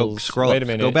 Chills. Go scroll Wait up. a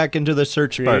minute. Go back into the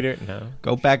search Creator. bar. No.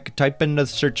 Go back. Type in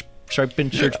search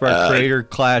bar. Creator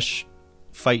Clash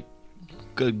fight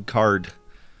good card.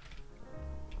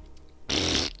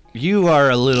 You are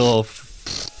a little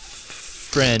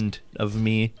friend of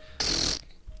me.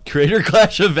 Creator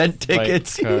Clash event Fight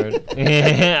tickets. card.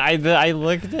 I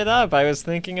looked it up. I was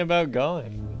thinking about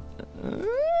going.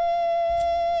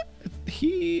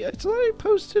 I thought he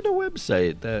posted a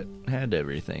website that had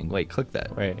everything. Wait, click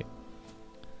that. Wait.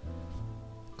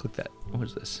 Click that. What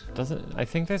is this? I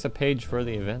think there's a page for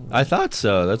the event. I thought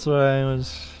so. That's what I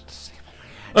was.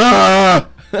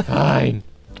 Fine.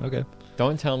 Okay.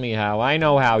 Don't tell me how. I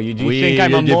know how. You think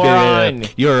I'm a moron?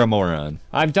 You're a moron.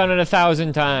 I've done it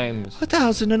 1,000 times.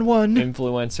 1,001.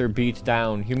 Influencer beat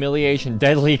down, humiliation,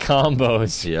 deadly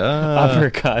combos, Yeah.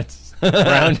 uppercuts,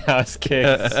 roundhouse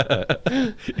kicks.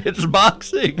 It's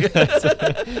boxing.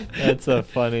 That's a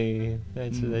funny.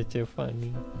 That's a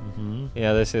funny. Mm-hmm.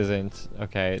 Yeah, this isn't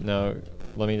okay. No,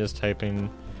 let me just type in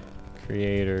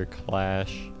Creator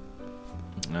Clash.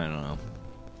 I don't know.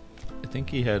 I think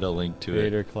he had a link to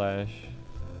Creator it. Clash.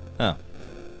 Oh.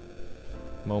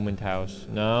 Moment House.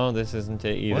 No, this isn't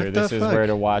it either. What the This is fuck? where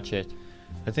to watch it.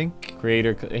 I think.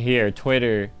 Here,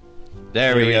 Twitter.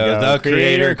 There Here we go. Creatorclash.com.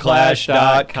 There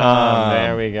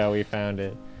TheCreatorClash.com. we go. We found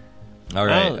it. All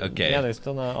right. Oh, Okay. Yeah, they're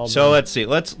still not all So done. let's see.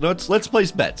 Let's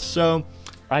place bets. So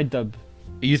iDubbbz.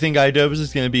 you think iDubbbz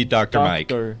is going to be Dr.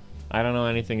 Mike? I don't know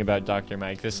anything about Dr.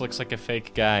 Mike. This looks like a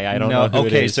fake guy. I don't No, know who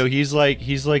it okay, is. so he's like a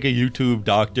YouTube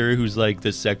doctor who's like the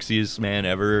sexiest man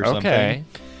ever or Okay. something.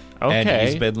 Okay. And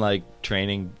he's been like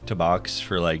training to box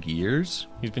for like years.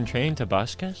 He's been training to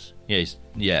Buscus?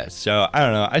 Yeah. So I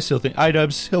don't know. I still think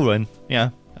iDubbbz, he'll win. Yeah,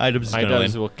 iDubbbz is gonna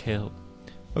iDubbbz win. will kill.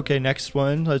 Okay, next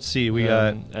one. Let's see. We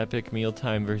got Epic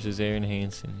Mealtime versus Aaron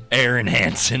Hansen. Aaron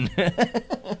Hansen.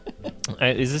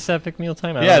 Is this Epic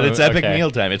Mealtime? I don't Yeah, know. that's Epic Okay.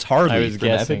 Mealtime. It's Harley I was from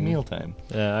Epic guessing. Mealtime.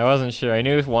 Yeah, I wasn't sure. I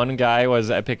knew if one guy was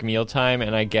Epic Mealtime,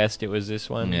 and I guessed it was this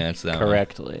one. Yeah, it's that one.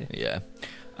 correctly. Yeah.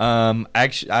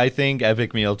 Actually, I think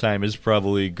Epic Mealtime is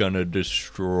probably gonna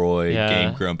destroy Yeah.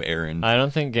 Game Grump Aaron. I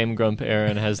don't think Game Grump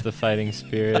Aaron has the fighting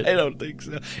spirit. I don't think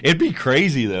so. It'd be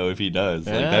crazy though if he does.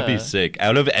 Like that'd Yeah. be sick.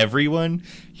 Out of everyone,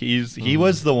 he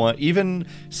was the one. Even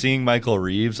seeing Michael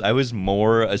Reeves, I was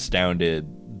more astounded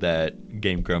that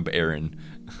Game Grump Aaron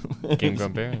Game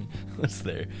Grump Aaron. was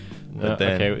there. No, But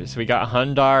then, okay, so we got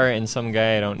Hundar and some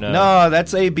guy I don't know. no,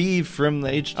 that's AB from the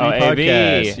H3 podcast.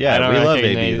 AB. Yeah, I don't we love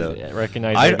recognize- AB though.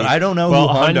 Recognize I, AB. I don't know Well,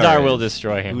 who Hundar Hundar is. will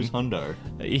destroy him. Who's Hundar?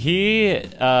 He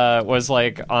was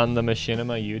like on the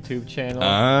Machinima YouTube channel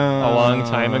a long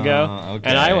time ago, okay.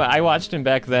 and I watched him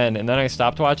back then, and then I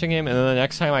stopped watching him, and then the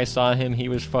next time I saw him, he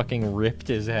was fucking ripped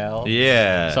as hell.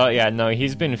 Yeah. So yeah, no,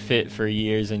 he's been fit for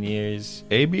years and years.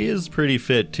 AB is pretty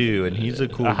fit too, and he's a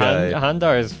cool guy.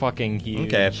 Hundar is fucking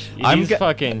huge. Okay. He's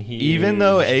fucking huge. Even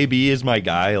though AB is my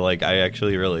guy, like I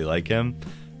actually really like him,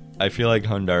 I feel like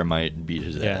Hundar might beat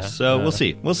his Yeah, ass. So we'll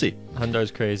see. We'll see. Hundar's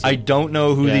crazy. I don't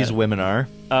know who Yeah. these women are.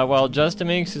 Well, Justa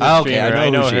Minx is a Oh, okay, streamer. I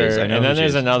know who her. she is. I know and who then she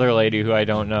there's is. another lady who I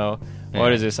don't know. What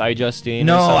Yeah. is this? iJustine?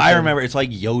 No, or I something? remember. It's like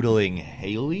yodeling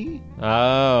Haley.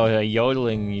 Oh, a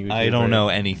yodeling YouTuber. I don't know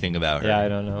anything about her. Yeah, I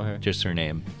don't know her. Just her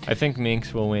name. I think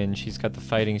Minx will win. She's got the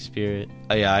fighting spirit.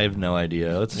 Yeah, I have no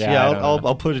idea. Let's. Yeah, Yeah, I don't know.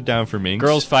 I'll put it down for Minx.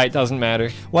 Girls fight doesn't matter.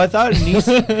 Well, I thought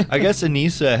Anissa. I guess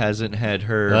Anissa hasn't had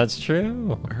her That's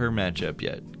true. matchup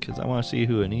yet because I want to see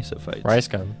who Anissa fights. Rice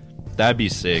gum. That'd be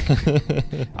sick.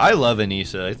 I love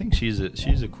Anissa. I think she's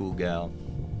a cool gal.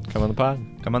 Come on the pod.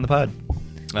 Come on the pod.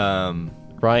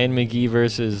 Ryan McGee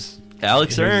versus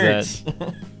Alex who's Ernst.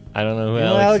 that? I don't know who You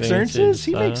know Alex Ernst is?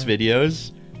 He I makes don't know.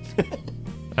 videos.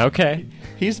 Okay.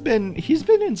 He's been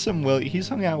in some. He's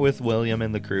hung out with William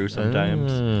and the crew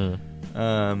sometimes.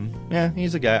 Yeah,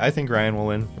 he's a guy. I think Ryan will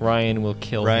win. Ryan will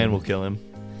kill him. Ryan will kill him.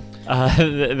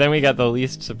 Then we got the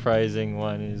least surprising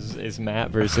one is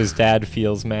Matt versus Dad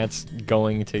feels Matt's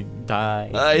going to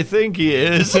die. I think he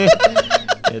is.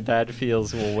 Dad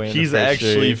feels will win. He's for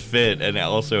actually sure. fit and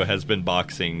also has been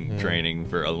boxing training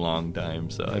for a long time,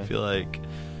 so I feel like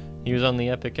He was on the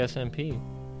Epic SMP.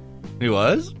 he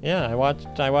was. Yeah,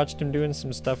 I watched him doing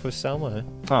some stuff with Selma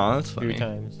Oh, that's a funny. few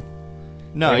times.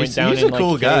 No, They went he's down a in, like,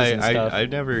 cool caves guy. and stuff. I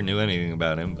never knew anything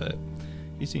about him, but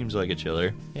he seems like a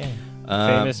chiller. Yeah.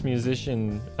 Famous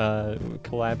musician,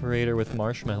 collaborator with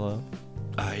Marshmello.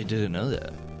 I didn't know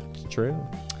that. It's true.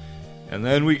 And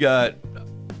then we got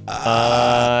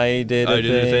I did a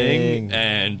thing.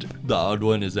 and the odd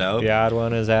one is out. The odd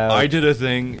one is out. I did a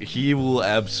thing. He will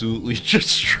absolutely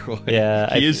destroy.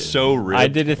 Yeah, he is so ripped. I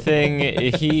did a thing.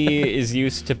 He is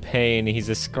used to pain. He's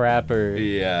a scrapper.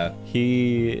 Yeah,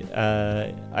 He'll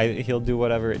do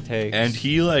whatever it takes. and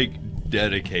he like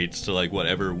dedicates to like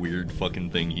whatever weird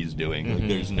fucking thing he's doing. Like,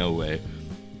 there's no way.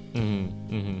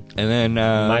 And then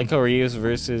Michael Reeves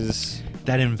versus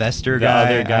that investor the guy,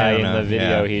 other guy I don't in know. the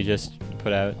video Yeah. he just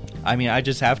put out. I mean, I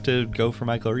just have to go for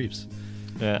Michael Reeves.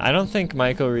 Yeah, I don't think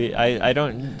Michael Reeves. I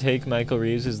don't take Michael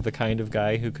Reeves as the kind of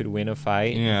guy who could win a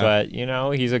fight. Yeah. But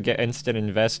he's a instant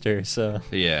investor. So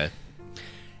Yeah. Who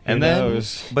And then,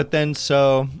 knows? but then,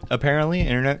 so apparently,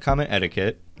 Internet Comment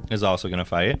Etiquette is also going to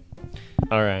fight,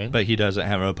 all right. but he doesn't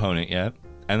have an opponent yet.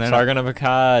 And then Sargon of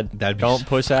Akkad. that'd be Don't so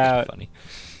push fucking out. funny.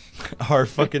 Our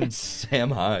fucking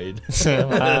Sam Hyde. Sam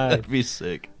Hyde. That'd be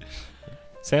sick.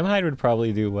 Sam Hyde would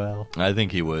probably do well. I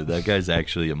think he would. That guy's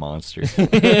actually a monster.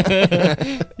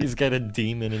 He's got a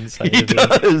demon inside He of him.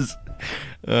 does.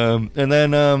 And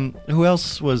then who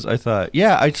else was? I thought.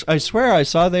 Yeah, I swear I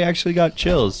saw they actually got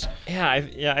chills.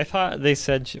 Yeah, I thought they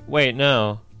said. Wait,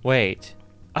 no, wait.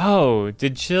 Oh,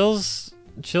 did Chills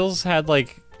had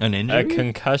like An a injury.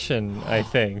 concussion? I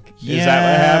think. Yeah, Is that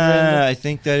what happened? I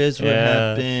think that is what Yeah.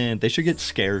 happened. They should get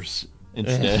Scarce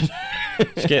instead.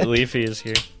 Just get Leafy is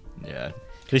here. Yeah.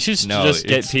 They should No, just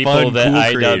get it's people fun, that cool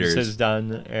iDubbbz creators. has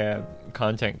done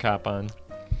content cop on.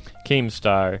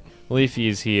 Keemstar, Leafy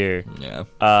is here. Yeah.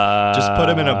 Just put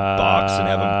them in a box and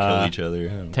have them kill each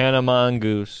other. Tana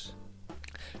Mongoose.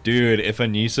 Dude, if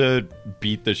Anissa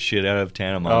beat the shit out of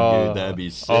Tana Oh, Mongoose, that'd be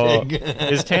sick.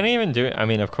 Is Tana even doing? I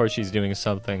mean, of course she's doing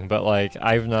something, but like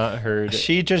I've not heard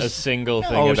She just a single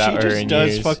thing No, about she her just in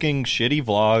does years. fucking shitty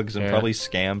vlogs and Yeah. probably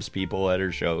scams people at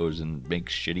her shows and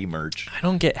makes shitty merch. I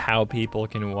don't get how people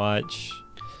can watch.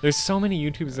 There's so many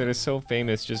YouTubers that are so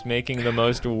famous, just making the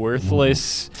most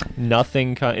worthless,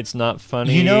 nothing. It's not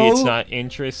funny. You know- it's not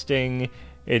interesting.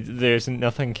 There's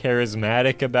nothing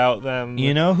charismatic about them.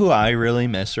 You know who I really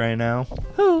miss right now?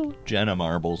 Who? Jenna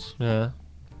Marbles. Yeah.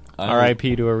 I-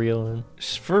 R.I.P. to a real one.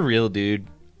 For real, dude.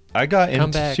 I got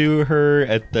Come into her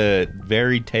at the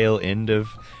very tail end of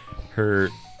her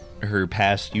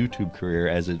past YouTube career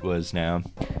as it was now.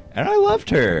 And I loved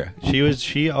her.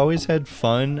 She always had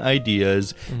fun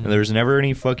ideas and there was never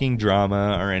any fucking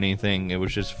drama or anything. It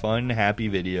was just fun, happy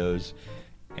videos.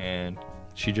 And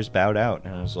she just bowed out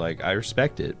and I was like, I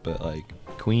respect it, but like,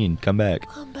 Queen, come back.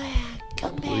 Come back,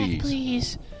 Please.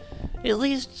 please. At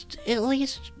least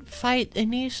fight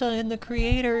Anissa and the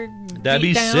creator. That'd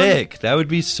be beatdown. sick. That would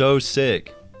be so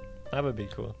sick. That would be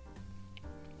cool.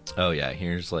 Oh yeah,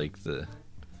 here's like the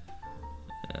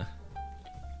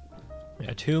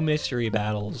Yeah, 2 mystery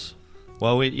battles.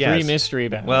 well, 3 mystery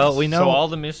battles. Well, we know- So all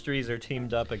the mysteries are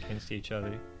teamed up against each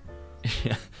other.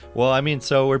 Well, I mean,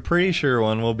 so we're pretty sure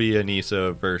one will be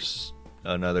Anissa versus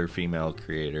another female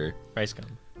creator, Rice gum.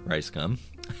 Rice Gum,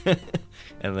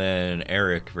 and then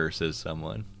Eric versus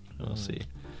someone. We'll see.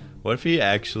 What if he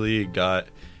actually got?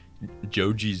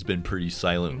 Joji's been pretty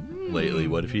silent lately.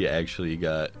 What if he actually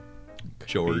got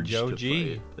George to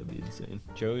Joji. fight? That'd be insane.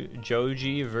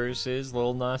 Joji versus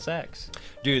Lil Nas X.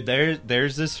 Dude,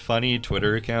 there's this funny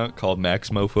Twitter account called Max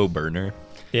Mofo Burner.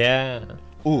 Yeah.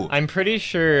 Ooh, I'm pretty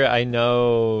sure I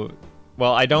know.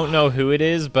 Well, I don't know who it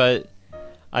is, but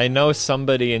I know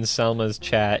somebody in Selma's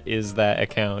chat is that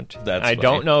account. That's I funny.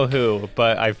 don't know who,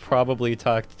 but I've probably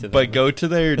talked to them. But go to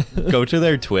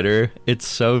their Twitter. It's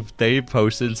so they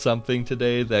posted something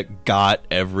today that got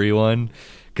everyone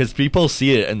because people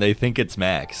see it and they think it's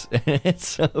Max. It's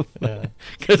so funny.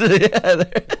 'Cause,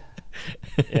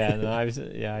 yeah, no,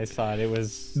 I saw it. It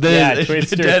was the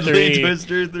Twister Deadly 3.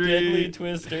 Twister 3. Deadly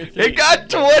Twister 3. It got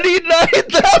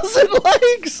 29,000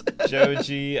 likes.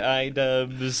 Joji,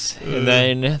 iDubbbz, and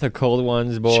then the Cold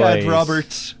Ones boys. Chad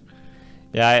Roberts.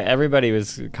 Yeah, everybody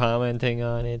was commenting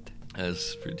on it.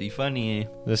 That's pretty funny.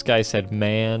 This guy said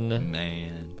man.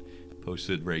 Man.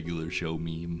 Posted regular show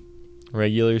meme.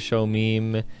 Regular show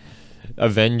meme.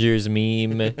 Avengers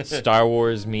meme. Star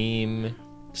Wars meme.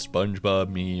 SpongeBob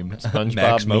meme. SpongeBob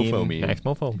Max meme. Mofo meme. Max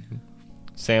Mofo meme.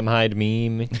 Sam Hyde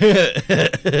meme.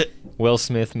 Will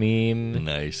Smith meme.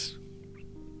 Nice.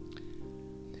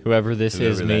 Whoever this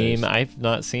Whoever is that meme. is. I've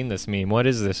not seen this meme. What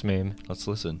is this meme? Let's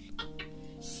listen.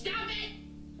 Stop it!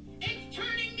 It's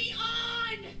turning me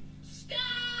on!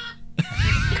 Stop!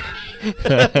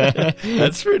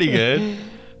 That's pretty good.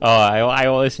 Oh, I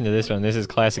will listen to this one. This is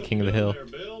classic King of the Hill.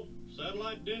 Bill,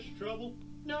 satellite dish trouble?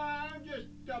 No, I'm just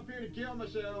up here to kill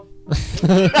myself.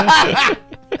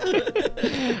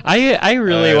 I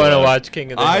really want to watch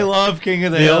King of the Hill. I love King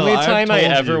of the The Hill. only I've time I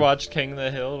told ever you. watched King of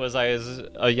the Hill was I was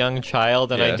a young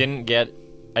child and I Yeah. didn't get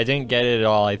it at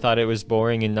all. I thought it was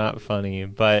boring and not funny,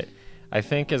 but I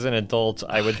think as an adult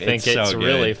I would think It's so it's good.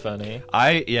 really funny.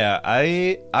 I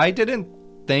didn't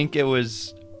think it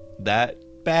was that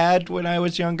bad when I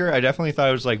was younger. I definitely thought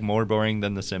it was like more boring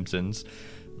than The Simpsons,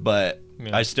 but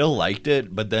Yeah. I still liked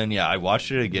it. But then I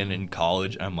watched it again in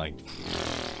college. I'm like,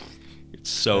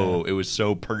 it was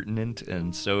so pertinent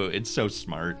and it's so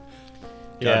smart.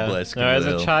 God bless King No, of as the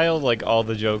a Hill. child, like all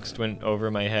the jokes went over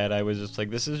my head. I was just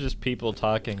like, this is just people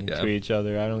talking Yeah. to each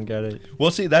other. I don't get it. Well,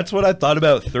 see, that's what I thought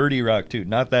about 30 Rock too.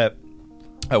 Not that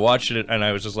I watched it and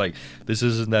I was just like, this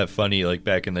isn't that funny like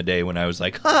back in the day when I was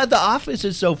like, The Office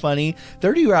is so funny.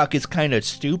 30 Rock is kind of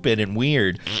stupid and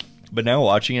weird. But now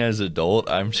watching it as an adult,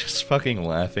 I'm just fucking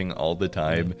laughing all the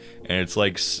time. And it's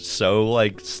like so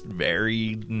like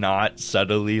very not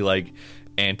subtly like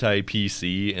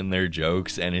anti-PC in their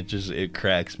jokes. And it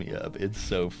cracks me up. It's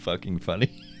so fucking funny.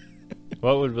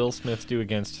 What would Will Smith do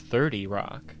against 30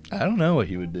 Rock? I don't know what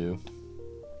he would do.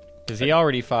 Because he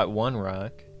already fought one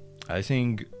Rock. I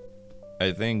think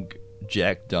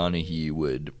Jack Donaghy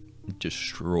would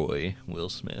destroy Will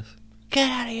Smith. Get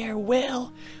out of here,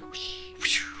 Will!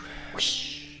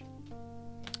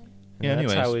 And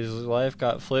that's how his life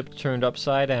got flipped, turned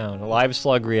upside down. A live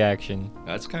slug reaction.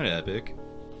 That's kind of epic.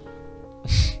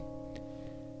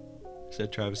 Is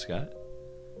that Travis Scott?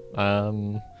 I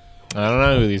don't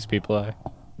know who these people are.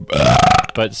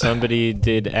 But somebody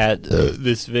did at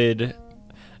this vid.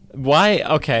 Why?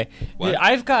 Okay. What?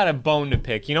 I've got a bone to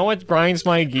pick. You know what grinds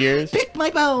my gears? Pick my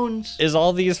bones! Is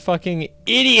all these fucking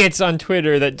idiots on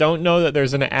Twitter that don't know that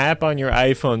there's an app on your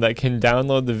iPhone that can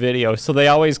download the video. So they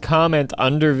always comment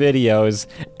under videos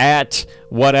at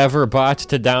whatever bot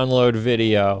to download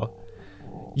video.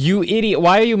 You idiot.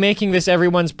 Why are you making this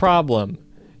everyone's problem?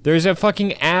 There's a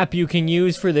fucking app you can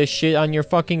use for this shit on your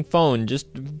fucking phone. Just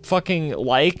fucking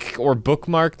like or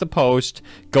bookmark the post,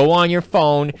 go on your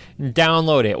phone, and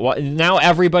download it. Now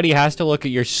everybody has to look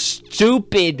at your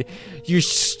stupid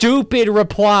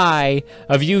reply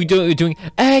of you doing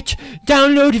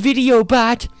download video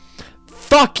bot.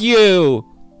 Fuck you.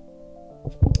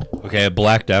 Okay, I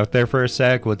blacked out there for a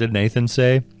sec. What did Nathan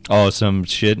say? Oh, some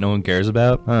shit no one cares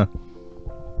about? Huh.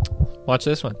 Watch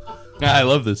this one. I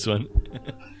love this one.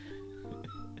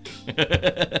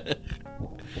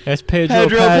 That's Pedro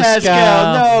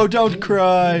Pascal. No, don't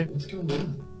cry.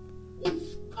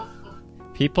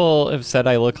 People have said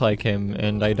I look like him,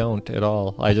 and I don't at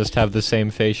all. I just have the same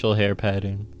facial hair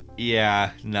pattern.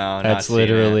 Yeah, no, That's not seeing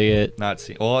literally it. Not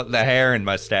see. Well, the hair and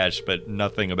mustache, but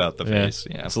nothing about the face.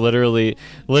 Yeah. It's literally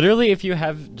if you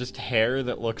have just hair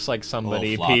that looks like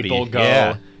somebody, floppy. people go,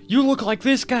 Yeah. you look like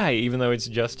this guy, even though it's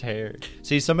just hair.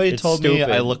 See, somebody It's told me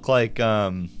stupid. I look like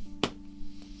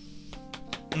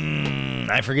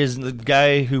I forget the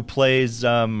guy who plays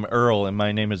Earl, and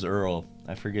my name is Earl.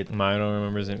 I forget. I don't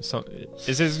remember his name.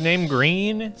 Is his name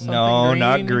Green? Something No,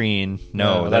 not Green.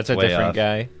 No, that's a way different off.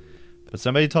 guy. But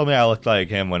somebody told me I looked like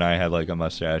him when I had like a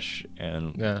mustache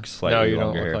and Yeah. slightly No, you don't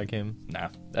longer look hair. like him Nah,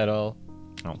 at all.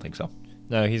 I don't think so.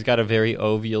 No, he's got a very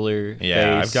ovular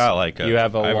Yeah, face. I've got like you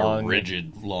have a I have long, a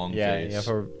rigid, long yeah, face. you have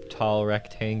a tall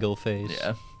rectangle face.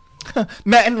 Yeah.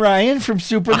 Matt and Ryan from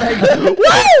Super Mega.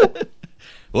 Woo!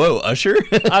 Whoa, Usher?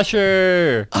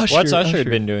 Usher. Usher, What's Usher Usher.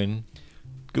 been doing?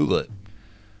 Google it.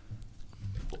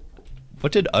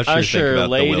 What did Usher, think Usher about the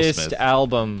Will latest Smith?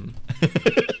 album,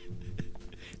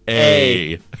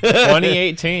 A.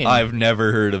 2018. I've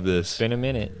never heard of this. Been a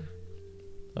minute.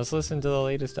 Let's listen to the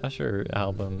latest Usher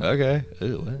album. Okay.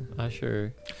 Ooh, what?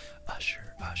 Usher.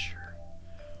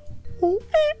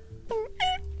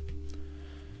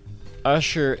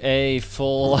 Usher a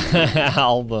full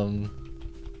album.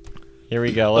 Here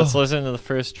we go. Let's listen to the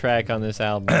first track on this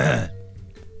album.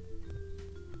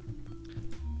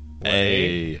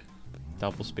 A.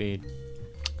 Double speed.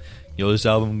 Yo,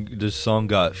 this song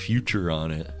got Future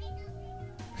on it.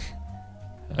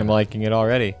 I'm liking it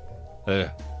already.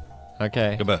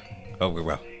 Okay.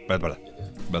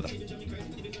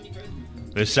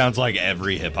 This sounds like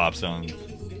every hip hop song.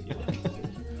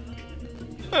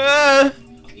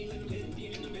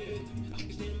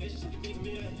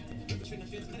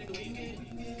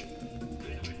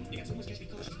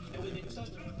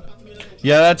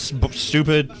 Yeah, that's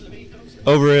stupid.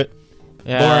 Over it.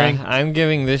 Yeah, Boring. I'm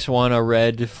giving this one a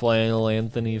red flannel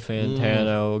Anthony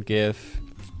Fantano gif.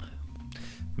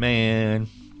 Man,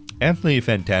 Anthony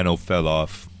Fantano fell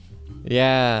off.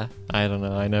 Yeah, I don't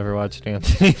know. I never watched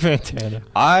Anthony Fantano.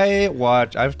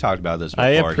 I've talked about this before.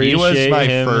 I He was appreciate my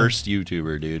him. first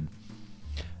YouTuber, dude.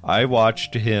 I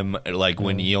watched him like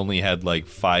when he only had like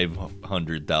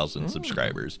 500,000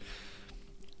 subscribers.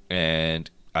 And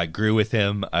I grew with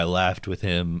him, I laughed with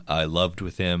him, I loved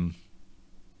with him.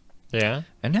 Yeah?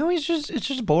 And now it's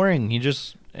just boring.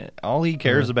 All he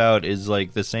cares about is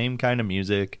like the same kind of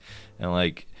music, and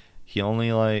like he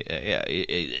only like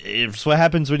it's what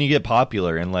happens when you get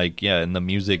popular, and like and the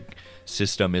music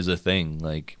system is a thing.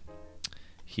 Like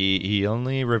he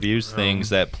only reviews things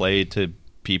that play to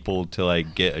people to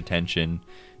like get attention,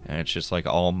 and it's just like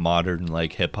all modern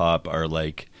like hip hop are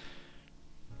like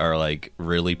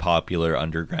really popular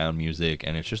underground music,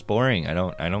 and it's just boring. I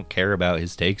don't care about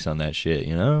his takes on that shit,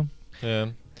 you know? Yeah.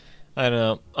 I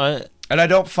don't know.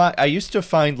 I used to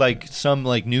find like some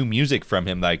like new music from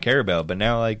him that I care about, but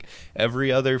now like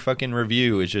every other fucking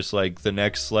review is just like the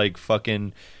next like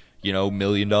fucking, you know, $1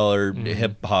 million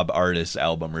hip hop artist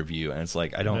album review, and it's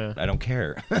like I don't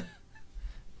care.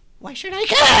 Why should I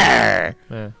care?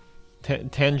 Yeah.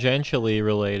 Tangentially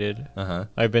related. Uh-huh.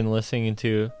 I've been listening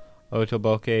to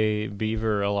Otoboke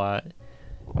Beaver a lot.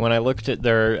 When I looked at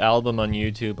their album on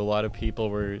YouTube, a lot of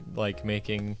people were like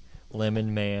making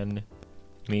Lemon Man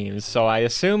memes. So I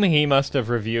assume he must have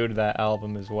reviewed that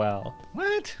album as well.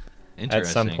 What? At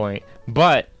some point.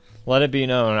 But let it be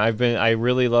known, I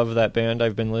really love that band.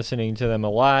 I've been listening to them a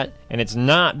lot, and it's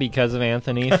not because of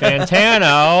Anthony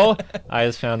Fantano. I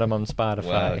just found him on Spotify.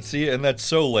 Wow. See, and that's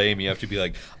so lame. You have to be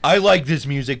like, I like this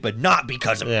music, but not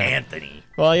because of Anthony.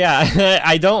 Well, yeah,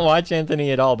 I don't watch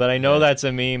Anthony at all, but I know that's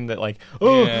a meme that like,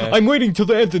 I'm waiting till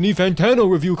the Anthony Fantano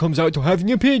review comes out to have an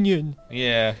opinion.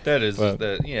 Yeah, that is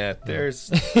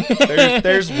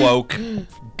there's woke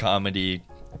comedy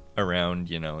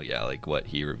around, you know, like what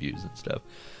he reviews and stuff.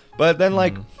 But then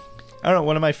like I don't know,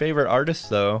 one of my favorite artists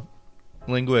though,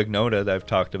 Lingua Ignota, that I've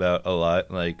talked about a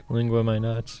lot, like Lingua My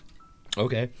Nuts.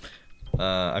 Okay.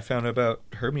 I found out about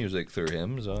her music through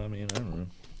him, so I mean, I don't know.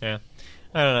 Yeah.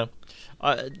 I don't know.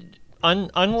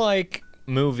 Unlike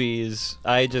movies,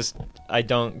 I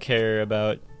don't care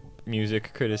about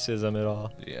music criticism at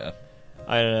all. Yeah.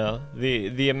 I don't know.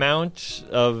 The amount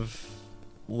of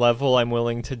level I'm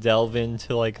willing to delve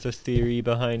into like the theory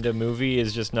behind a movie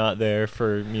is just not there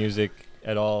for music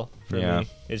at all for me.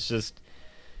 It's just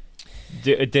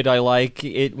did I like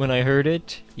it when I heard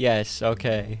it? Yes,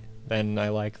 okay. Then I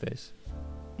like this.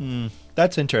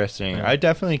 That's interesting. I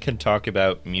definitely can talk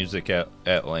about music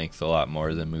at length a lot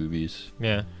more than movies.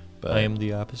 Yeah. But I am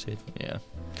the opposite. Yeah.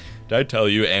 Did I tell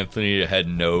you Anthony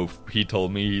he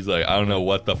told me, he's like, I don't know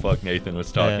what the fuck Nathan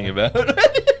was talking about.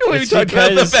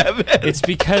 It's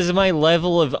because my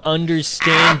level of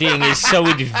understanding is so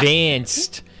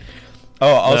advanced. Oh,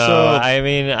 also, no, I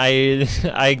mean,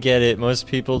 I get it. Most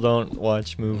people don't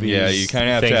watch movies. Yeah, you kind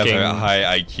of have to have a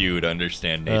high IQ to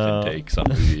understand Nathan takes on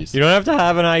movies. You don't have to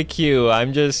have an IQ.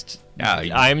 I'm just you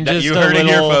heard it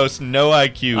here, folks. No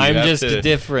IQ. I'm you just have to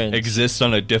different. Exist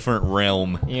on a different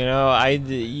realm. You know,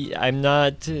 I'm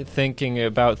not thinking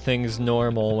about things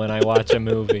normal when I watch a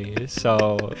movie.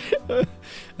 So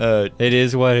it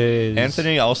is what it is.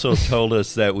 Anthony also told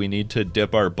us that we need to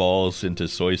dip our balls into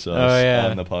soy sauce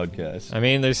on the podcast. I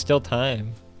mean, there's still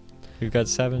time. We've got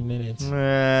 7 minutes.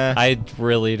 Nah. I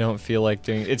really don't feel like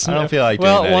doing it. I don't feel like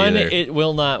doing that either. It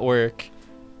will not work.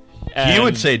 He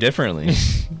would say differently.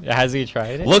 Has he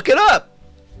tried it? Look it up.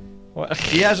 What?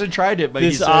 He hasn't tried it, but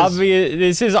this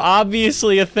is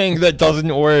obviously a thing that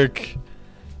doesn't work.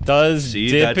 Does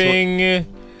dipping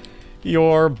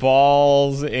your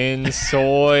balls in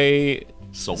soy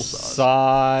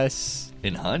sauce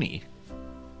in honey?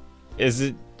 Is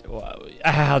it?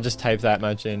 I'll just type that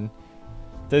much in.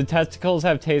 The testicles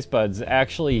have taste buds.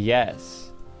 Actually,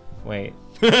 yes. Wait.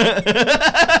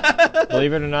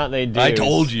 Believe it or not, they do. I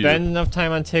told you. Spend enough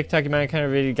time on TikTok, you might kind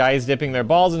of video guys dipping their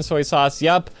balls in soy sauce.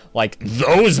 Yup, like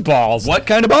those balls. What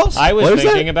kind of balls? I was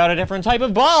thinking about a different type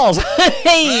of balls.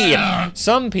 Hey!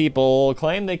 Some people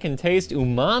claim they can taste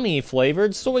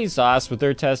umami-flavored soy sauce with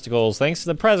their testicles thanks to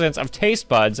the presence of taste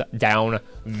buds down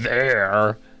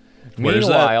there. Where's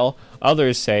that? Meanwhile,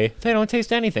 others say they don't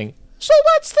taste anything. So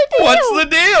what's the deal? What's the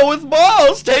deal with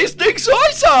balls tasting soy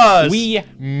sauce? We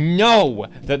know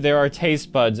that there are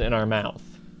taste buds in our mouth.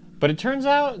 But it turns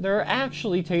out there are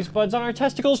actually taste buds on our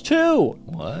testicles too.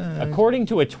 What? According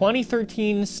to a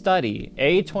 2013 study.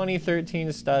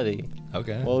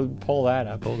 Okay. We'll pull that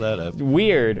up. Pull that up.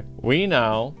 Weird, we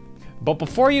know. But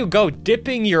before you go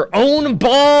dipping your own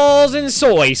balls in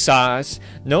soy sauce,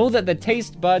 know that the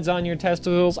taste buds on your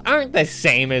testicles aren't the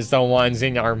same as the ones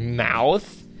in your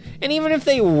mouth. And even if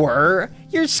they were,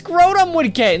 your scrotum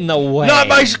would get in the way. Not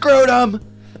my scrotum!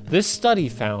 This study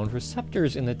found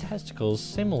receptors in the testicles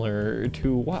similar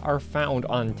to what are found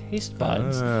on taste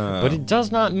buds, but it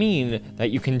does not mean that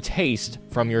you can taste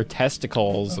from your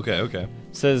testicles. Okay.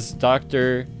 Says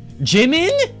Dr.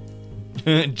 Jimin?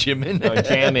 Jimin? No,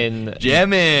 Jamin.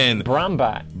 Jamin!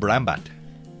 Brambat.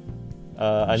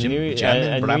 A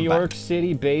New York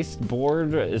City-based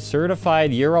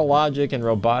board-certified urologic and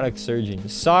robotic surgeon.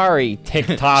 Sorry,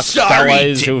 TikTok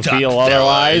fellas who feel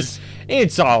otherwise.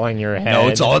 It's all in your head. No,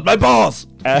 it's all in my balls.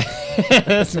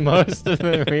 As most of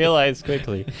them realize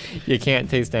quickly, you can't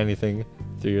taste anything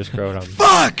through your scrotum.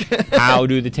 Fuck! How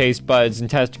do the taste buds and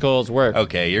testicles work?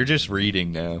 Okay, you're just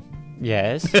reading now.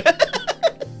 Yes.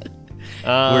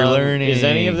 We're learning. Is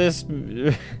any of this...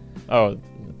 Oh...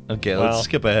 Okay, well, let's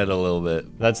skip ahead a little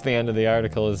bit. That's the end of the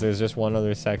article, is there's just one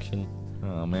other section.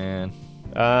 Oh, man.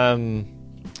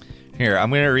 Here, I'm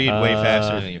going to read way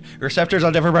faster than you. Receptors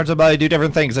on different parts of the body do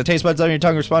different things. The taste buds on your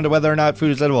tongue respond to whether or not food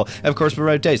is edible, and of course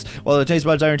provide taste. While the taste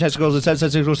buds on your testicles are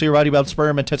sensitive to your body about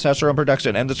sperm and testosterone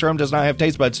production, and the sperm does not have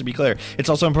taste buds, to be clear. It's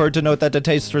also important to note that the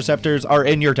taste receptors are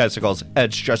in your testicles.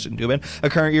 Edge Justin Dubin,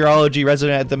 a current urology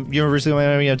resident at the University of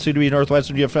Miami and soon to be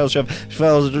Northwestern Fellowship,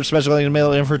 specializing in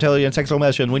male infertility and sexual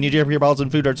medicine. When you dip your balls in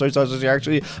food or soy sauces, you're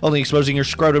actually only exposing your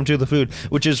scrotum to the food,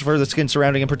 which is for the skin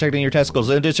surrounding and protecting your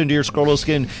testicles. In addition to your scrotal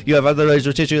skin, you have other layers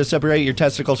of tissue that separate your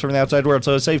testicles from the outside world,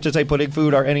 so it's safe to say putting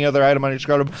food or any other item on your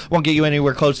scrotum won't get you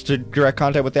anywhere close to direct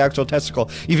contact with the actual testicle.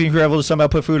 Even if you're able to somehow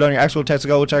put food on your actual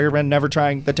testicle, which I recommend never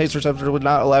trying, the taste receptor would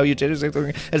not allow you to taste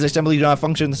anything, as they simply do not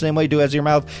function the same way do as your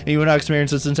mouth, and you would not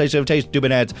experience the sensation of taste.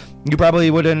 Dubin adds. You probably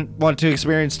wouldn't want to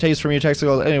experience taste from your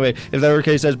testicles anyway. If that were the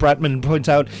case, as Bratman points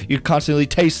out, you'd constantly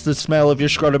taste the smell of your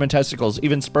scrotum and testicles,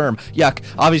 even sperm. Yuck.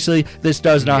 Obviously, this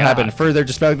does not happen. Further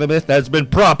dispelling the myth that has been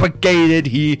propagated,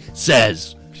 he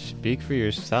says. Speak for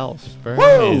yourself. Sperm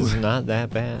is not that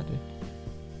bad.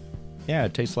 Yeah,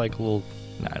 it tastes like a little,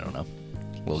 I don't know.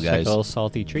 Little It's guys. like a little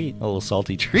salty treat. A little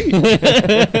salty treat.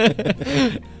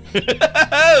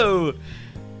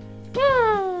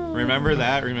 Remember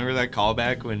that? Remember that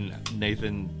callback when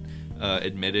Nathan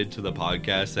admitted to the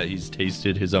podcast that he's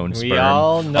tasted his own sperm? We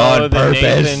all know on the purpose.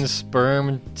 Nathan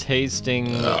sperm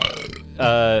tasting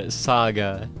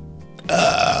saga.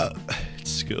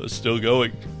 It's still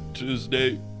going to this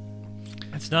day.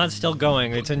 It's not still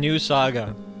going. It's a new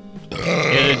saga. We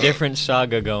had a different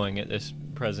saga going at this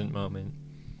present moment.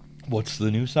 What's the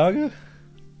new saga?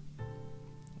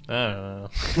 I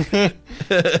don't know.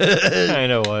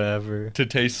 Kind of whatever. To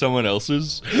taste someone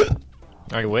else's?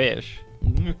 I wish.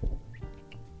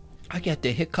 I get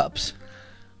the hiccups.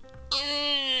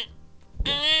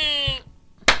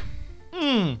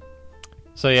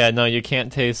 So yeah, no, you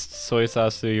can't taste soy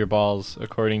sauce through your balls,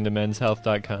 according to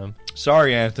menshealth.com.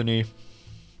 Sorry, Anthony.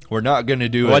 We're not gonna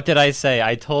do it. What did I say?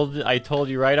 I told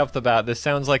you right off the bat. This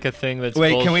sounds like a thing that's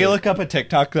Wait, can we bullshit. look up a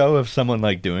TikTok though of someone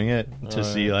like doing it to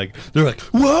see like they're like,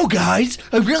 "Whoa, guys!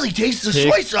 I really taste the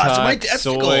soy sauce in my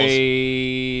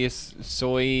testicles."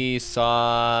 Soy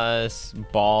sauce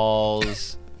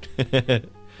balls.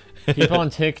 People on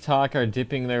TikTok are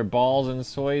dipping their balls in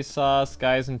soy sauce.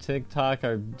 Guys on TikTok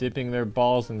are dipping their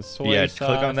balls in soy sauce. Yeah,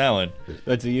 click on that one.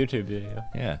 That's a YouTube video.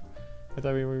 Yeah. I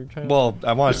thought we were trying. Well,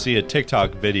 I want to see a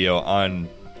TikTok video on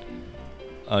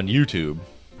YouTube.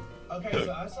 Okay,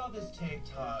 so I saw this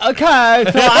TikTok. Okay,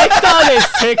 so I saw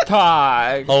this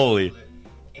TikTok. Holy.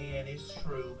 And it's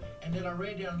true. And then I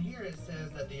read down here it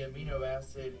says that the amino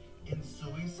acid in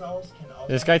soy sauce can also.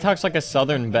 This guy talks like a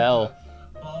Southern belle.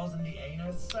 Balls in the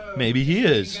anus. So Maybe he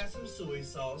is. We got some soy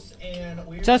sauce and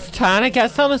we're Just trying to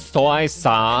get some soy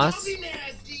sauce. Don't be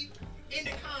nasty in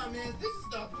the comments. This is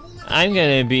the I'm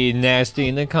gonna be nasty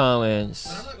in the comments.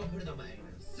 I'm not gonna put it on my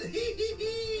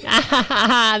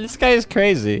anus. This guy is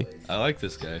crazy. I like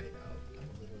this guy.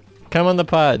 Come on the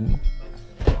pod.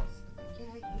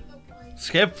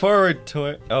 Skip forward to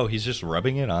it. Oh, he's just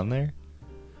rubbing it on there?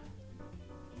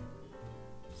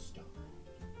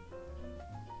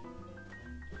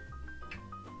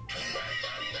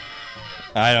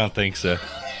 I don't think so.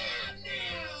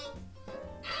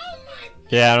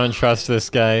 Yeah, I don't trust this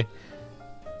guy.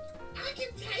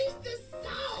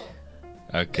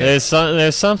 Okay.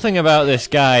 There's something about this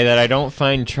guy that I don't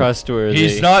find trustworthy.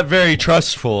 He's not very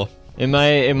trustful. It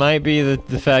might be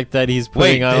the fact that he's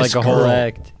putting on like a whole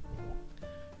act.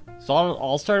 So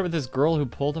I'll start with this girl who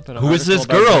pulled up an article. Who is this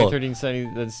about girl?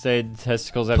 13 that said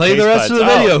testicles have Play taste the rest buds. of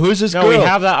the video. Who's this no, girl? we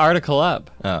have that article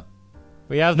up. Oh.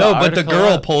 We have the No, but the article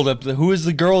girl up. pulled up. Who is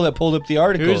the girl that pulled up the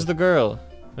article? Who's the girl?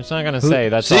 It's not gonna say.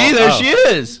 That's See, all. there she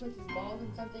is. Puts his balls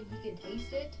in something, he can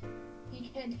taste it. He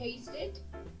can taste it.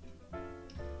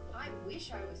 I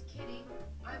wish I was kidding.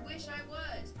 I wish I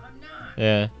was. I'm not.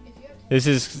 Yeah. This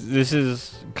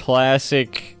is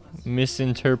classic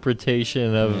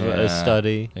misinterpretation of a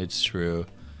study. It's true.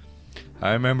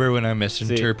 I remember when I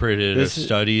misinterpreted a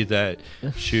study that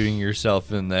shooting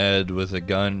yourself in the head with a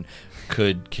gun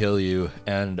could kill you,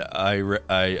 and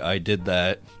I did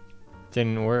that.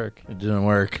 Didn't work. It didn't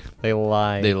work. They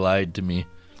lied. They lied to me.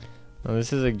 Well,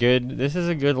 this is a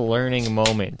good learning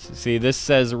moment. See, this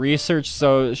says research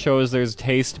shows there's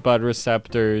taste bud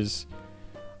receptors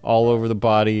all over the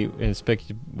body.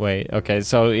 Wait, okay,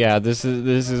 so yeah, this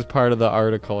is part of the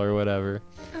article or whatever.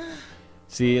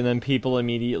 See, and then people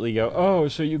immediately go, "Oh,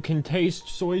 so you can taste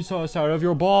soy sauce out of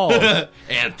your balls."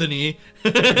 Anthony.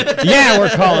 Yeah, we're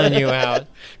calling you out.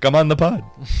 Come on the pod.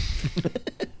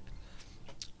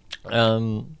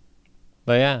 But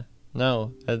yeah,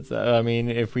 no. That's, I mean,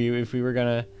 if we were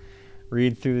gonna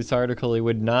read through this article, it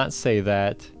would not say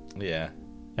that. Yeah.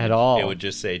 At all. It would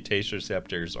just say taste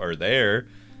receptors are there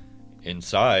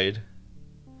inside.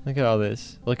 Look at all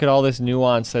this. Look at all this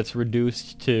nuance that's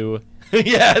reduced to.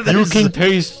 Yeah, you can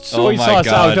taste soy sauce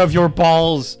God. out of your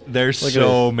balls. There's Look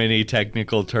so many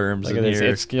technical terms Look in at this.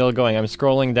 here. It's still going. I'm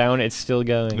scrolling down. It's still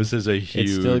going. This is a It's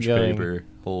still huge going. paper.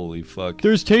 Holy fuck.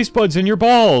 There's taste buds in your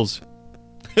balls.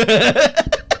 There,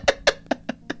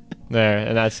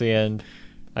 and that's the end.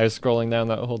 I was scrolling down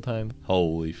that whole time.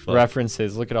 Holy fuck.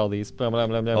 References. Look at all these. Blah, blah,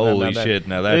 blah, blah, Holy blah, blah. shit,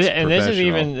 now that's And this is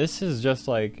professional. this is just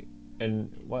like,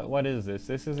 and what is this?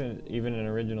 This isn't even an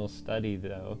original study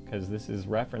though, because this is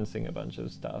referencing a bunch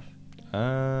of stuff.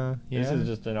 Yeah. This is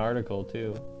just an article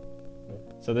too.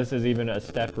 So this is even a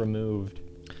step removed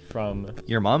from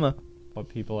Your mama. what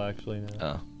people actually know.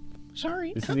 Oh.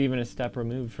 Sorry. This is even a step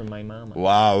removed from my mama.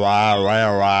 Wow, wow,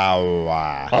 wow, wow,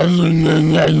 wow.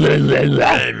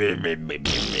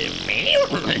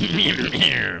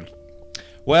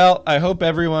 Well, I hope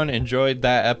everyone enjoyed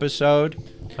that episode.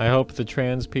 I hope the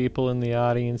trans people in the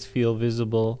audience feel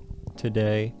visible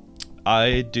today.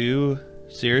 I do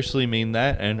seriously mean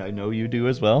that, and I know you do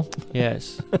as well.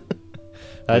 Yes.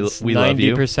 That's we love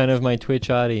you. 90% of my Twitch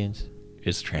audience.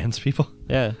 Is trans people?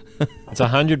 Yeah. It's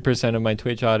 100% of my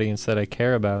Twitch audience that I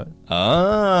care about.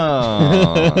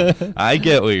 Oh, I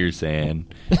get what you're saying.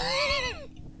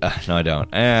 No, I don't.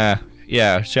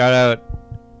 Yeah, shout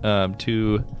out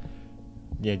to...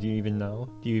 Yeah, do you even know?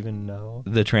 Do you even know?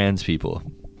 The trans people.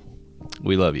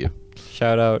 We love you.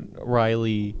 Shout out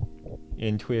Riley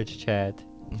in Twitch chat.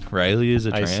 Riley is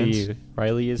a trans? I see you.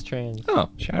 Riley is trans. Oh,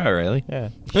 shout out, Riley. Yeah,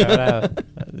 shout out.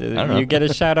 I don't know. You get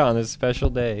a shout out on this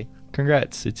special day.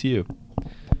 Congrats, it's you.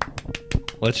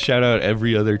 Let's shout out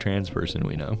every other trans person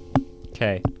we know.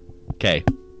 K. K.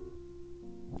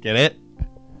 Get it?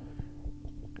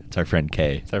 It's our friend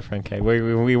K. It's our friend K.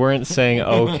 We weren't saying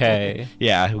okay.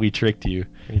 Yeah, we tricked you.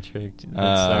 We tricked.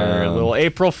 That's our little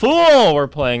April Fool we're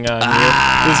playing on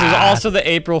here. This is also the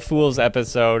April Fool's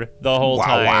episode the whole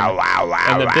time.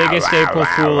 And the biggest April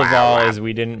Fool of all is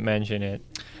we didn't mention it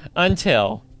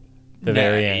until the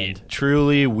very end.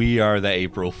 Truly, we are the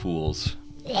April Fools.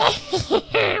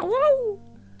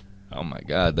 Oh my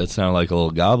god, that sounded like a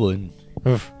little goblin.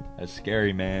 That's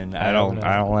scary, man. I don't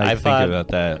like thinking about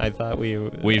that. I thought we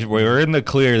were in the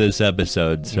clear this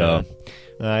episode, so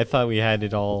I thought we had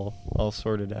it all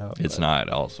sorted out. It's not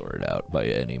all sorted out by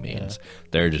any means. Yeah.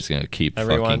 They're just gonna keep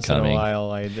every fucking once coming. in a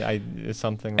while. I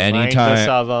something Anytime, reminds us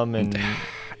of them, and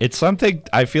it's something.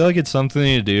 I feel like it's something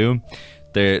to do.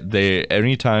 They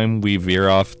anytime we veer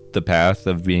off the path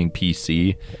of being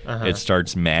PC, it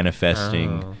starts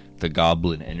manifesting the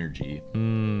goblin energy.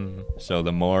 So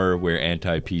the more we're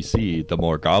anti-PC, the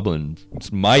more goblins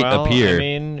might appear. I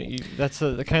mean, that's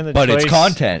the kind of but choice, it's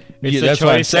content. It's the that's choice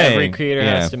what I'm saying. every creator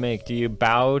has to make. Do you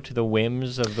bow to the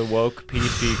whims of the woke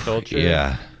PC culture?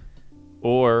 Yeah.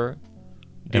 Or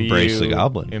do embrace you the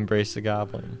goblin? Embrace the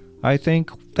goblin. I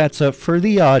think that's up for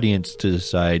the audience to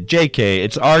decide. JK,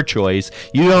 it's our choice.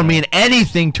 You don't mean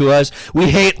anything to us. We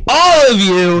hate all of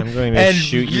you. I'm going to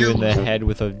shoot you in the head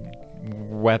with a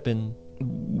weapon.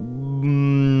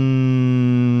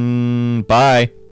 Bye.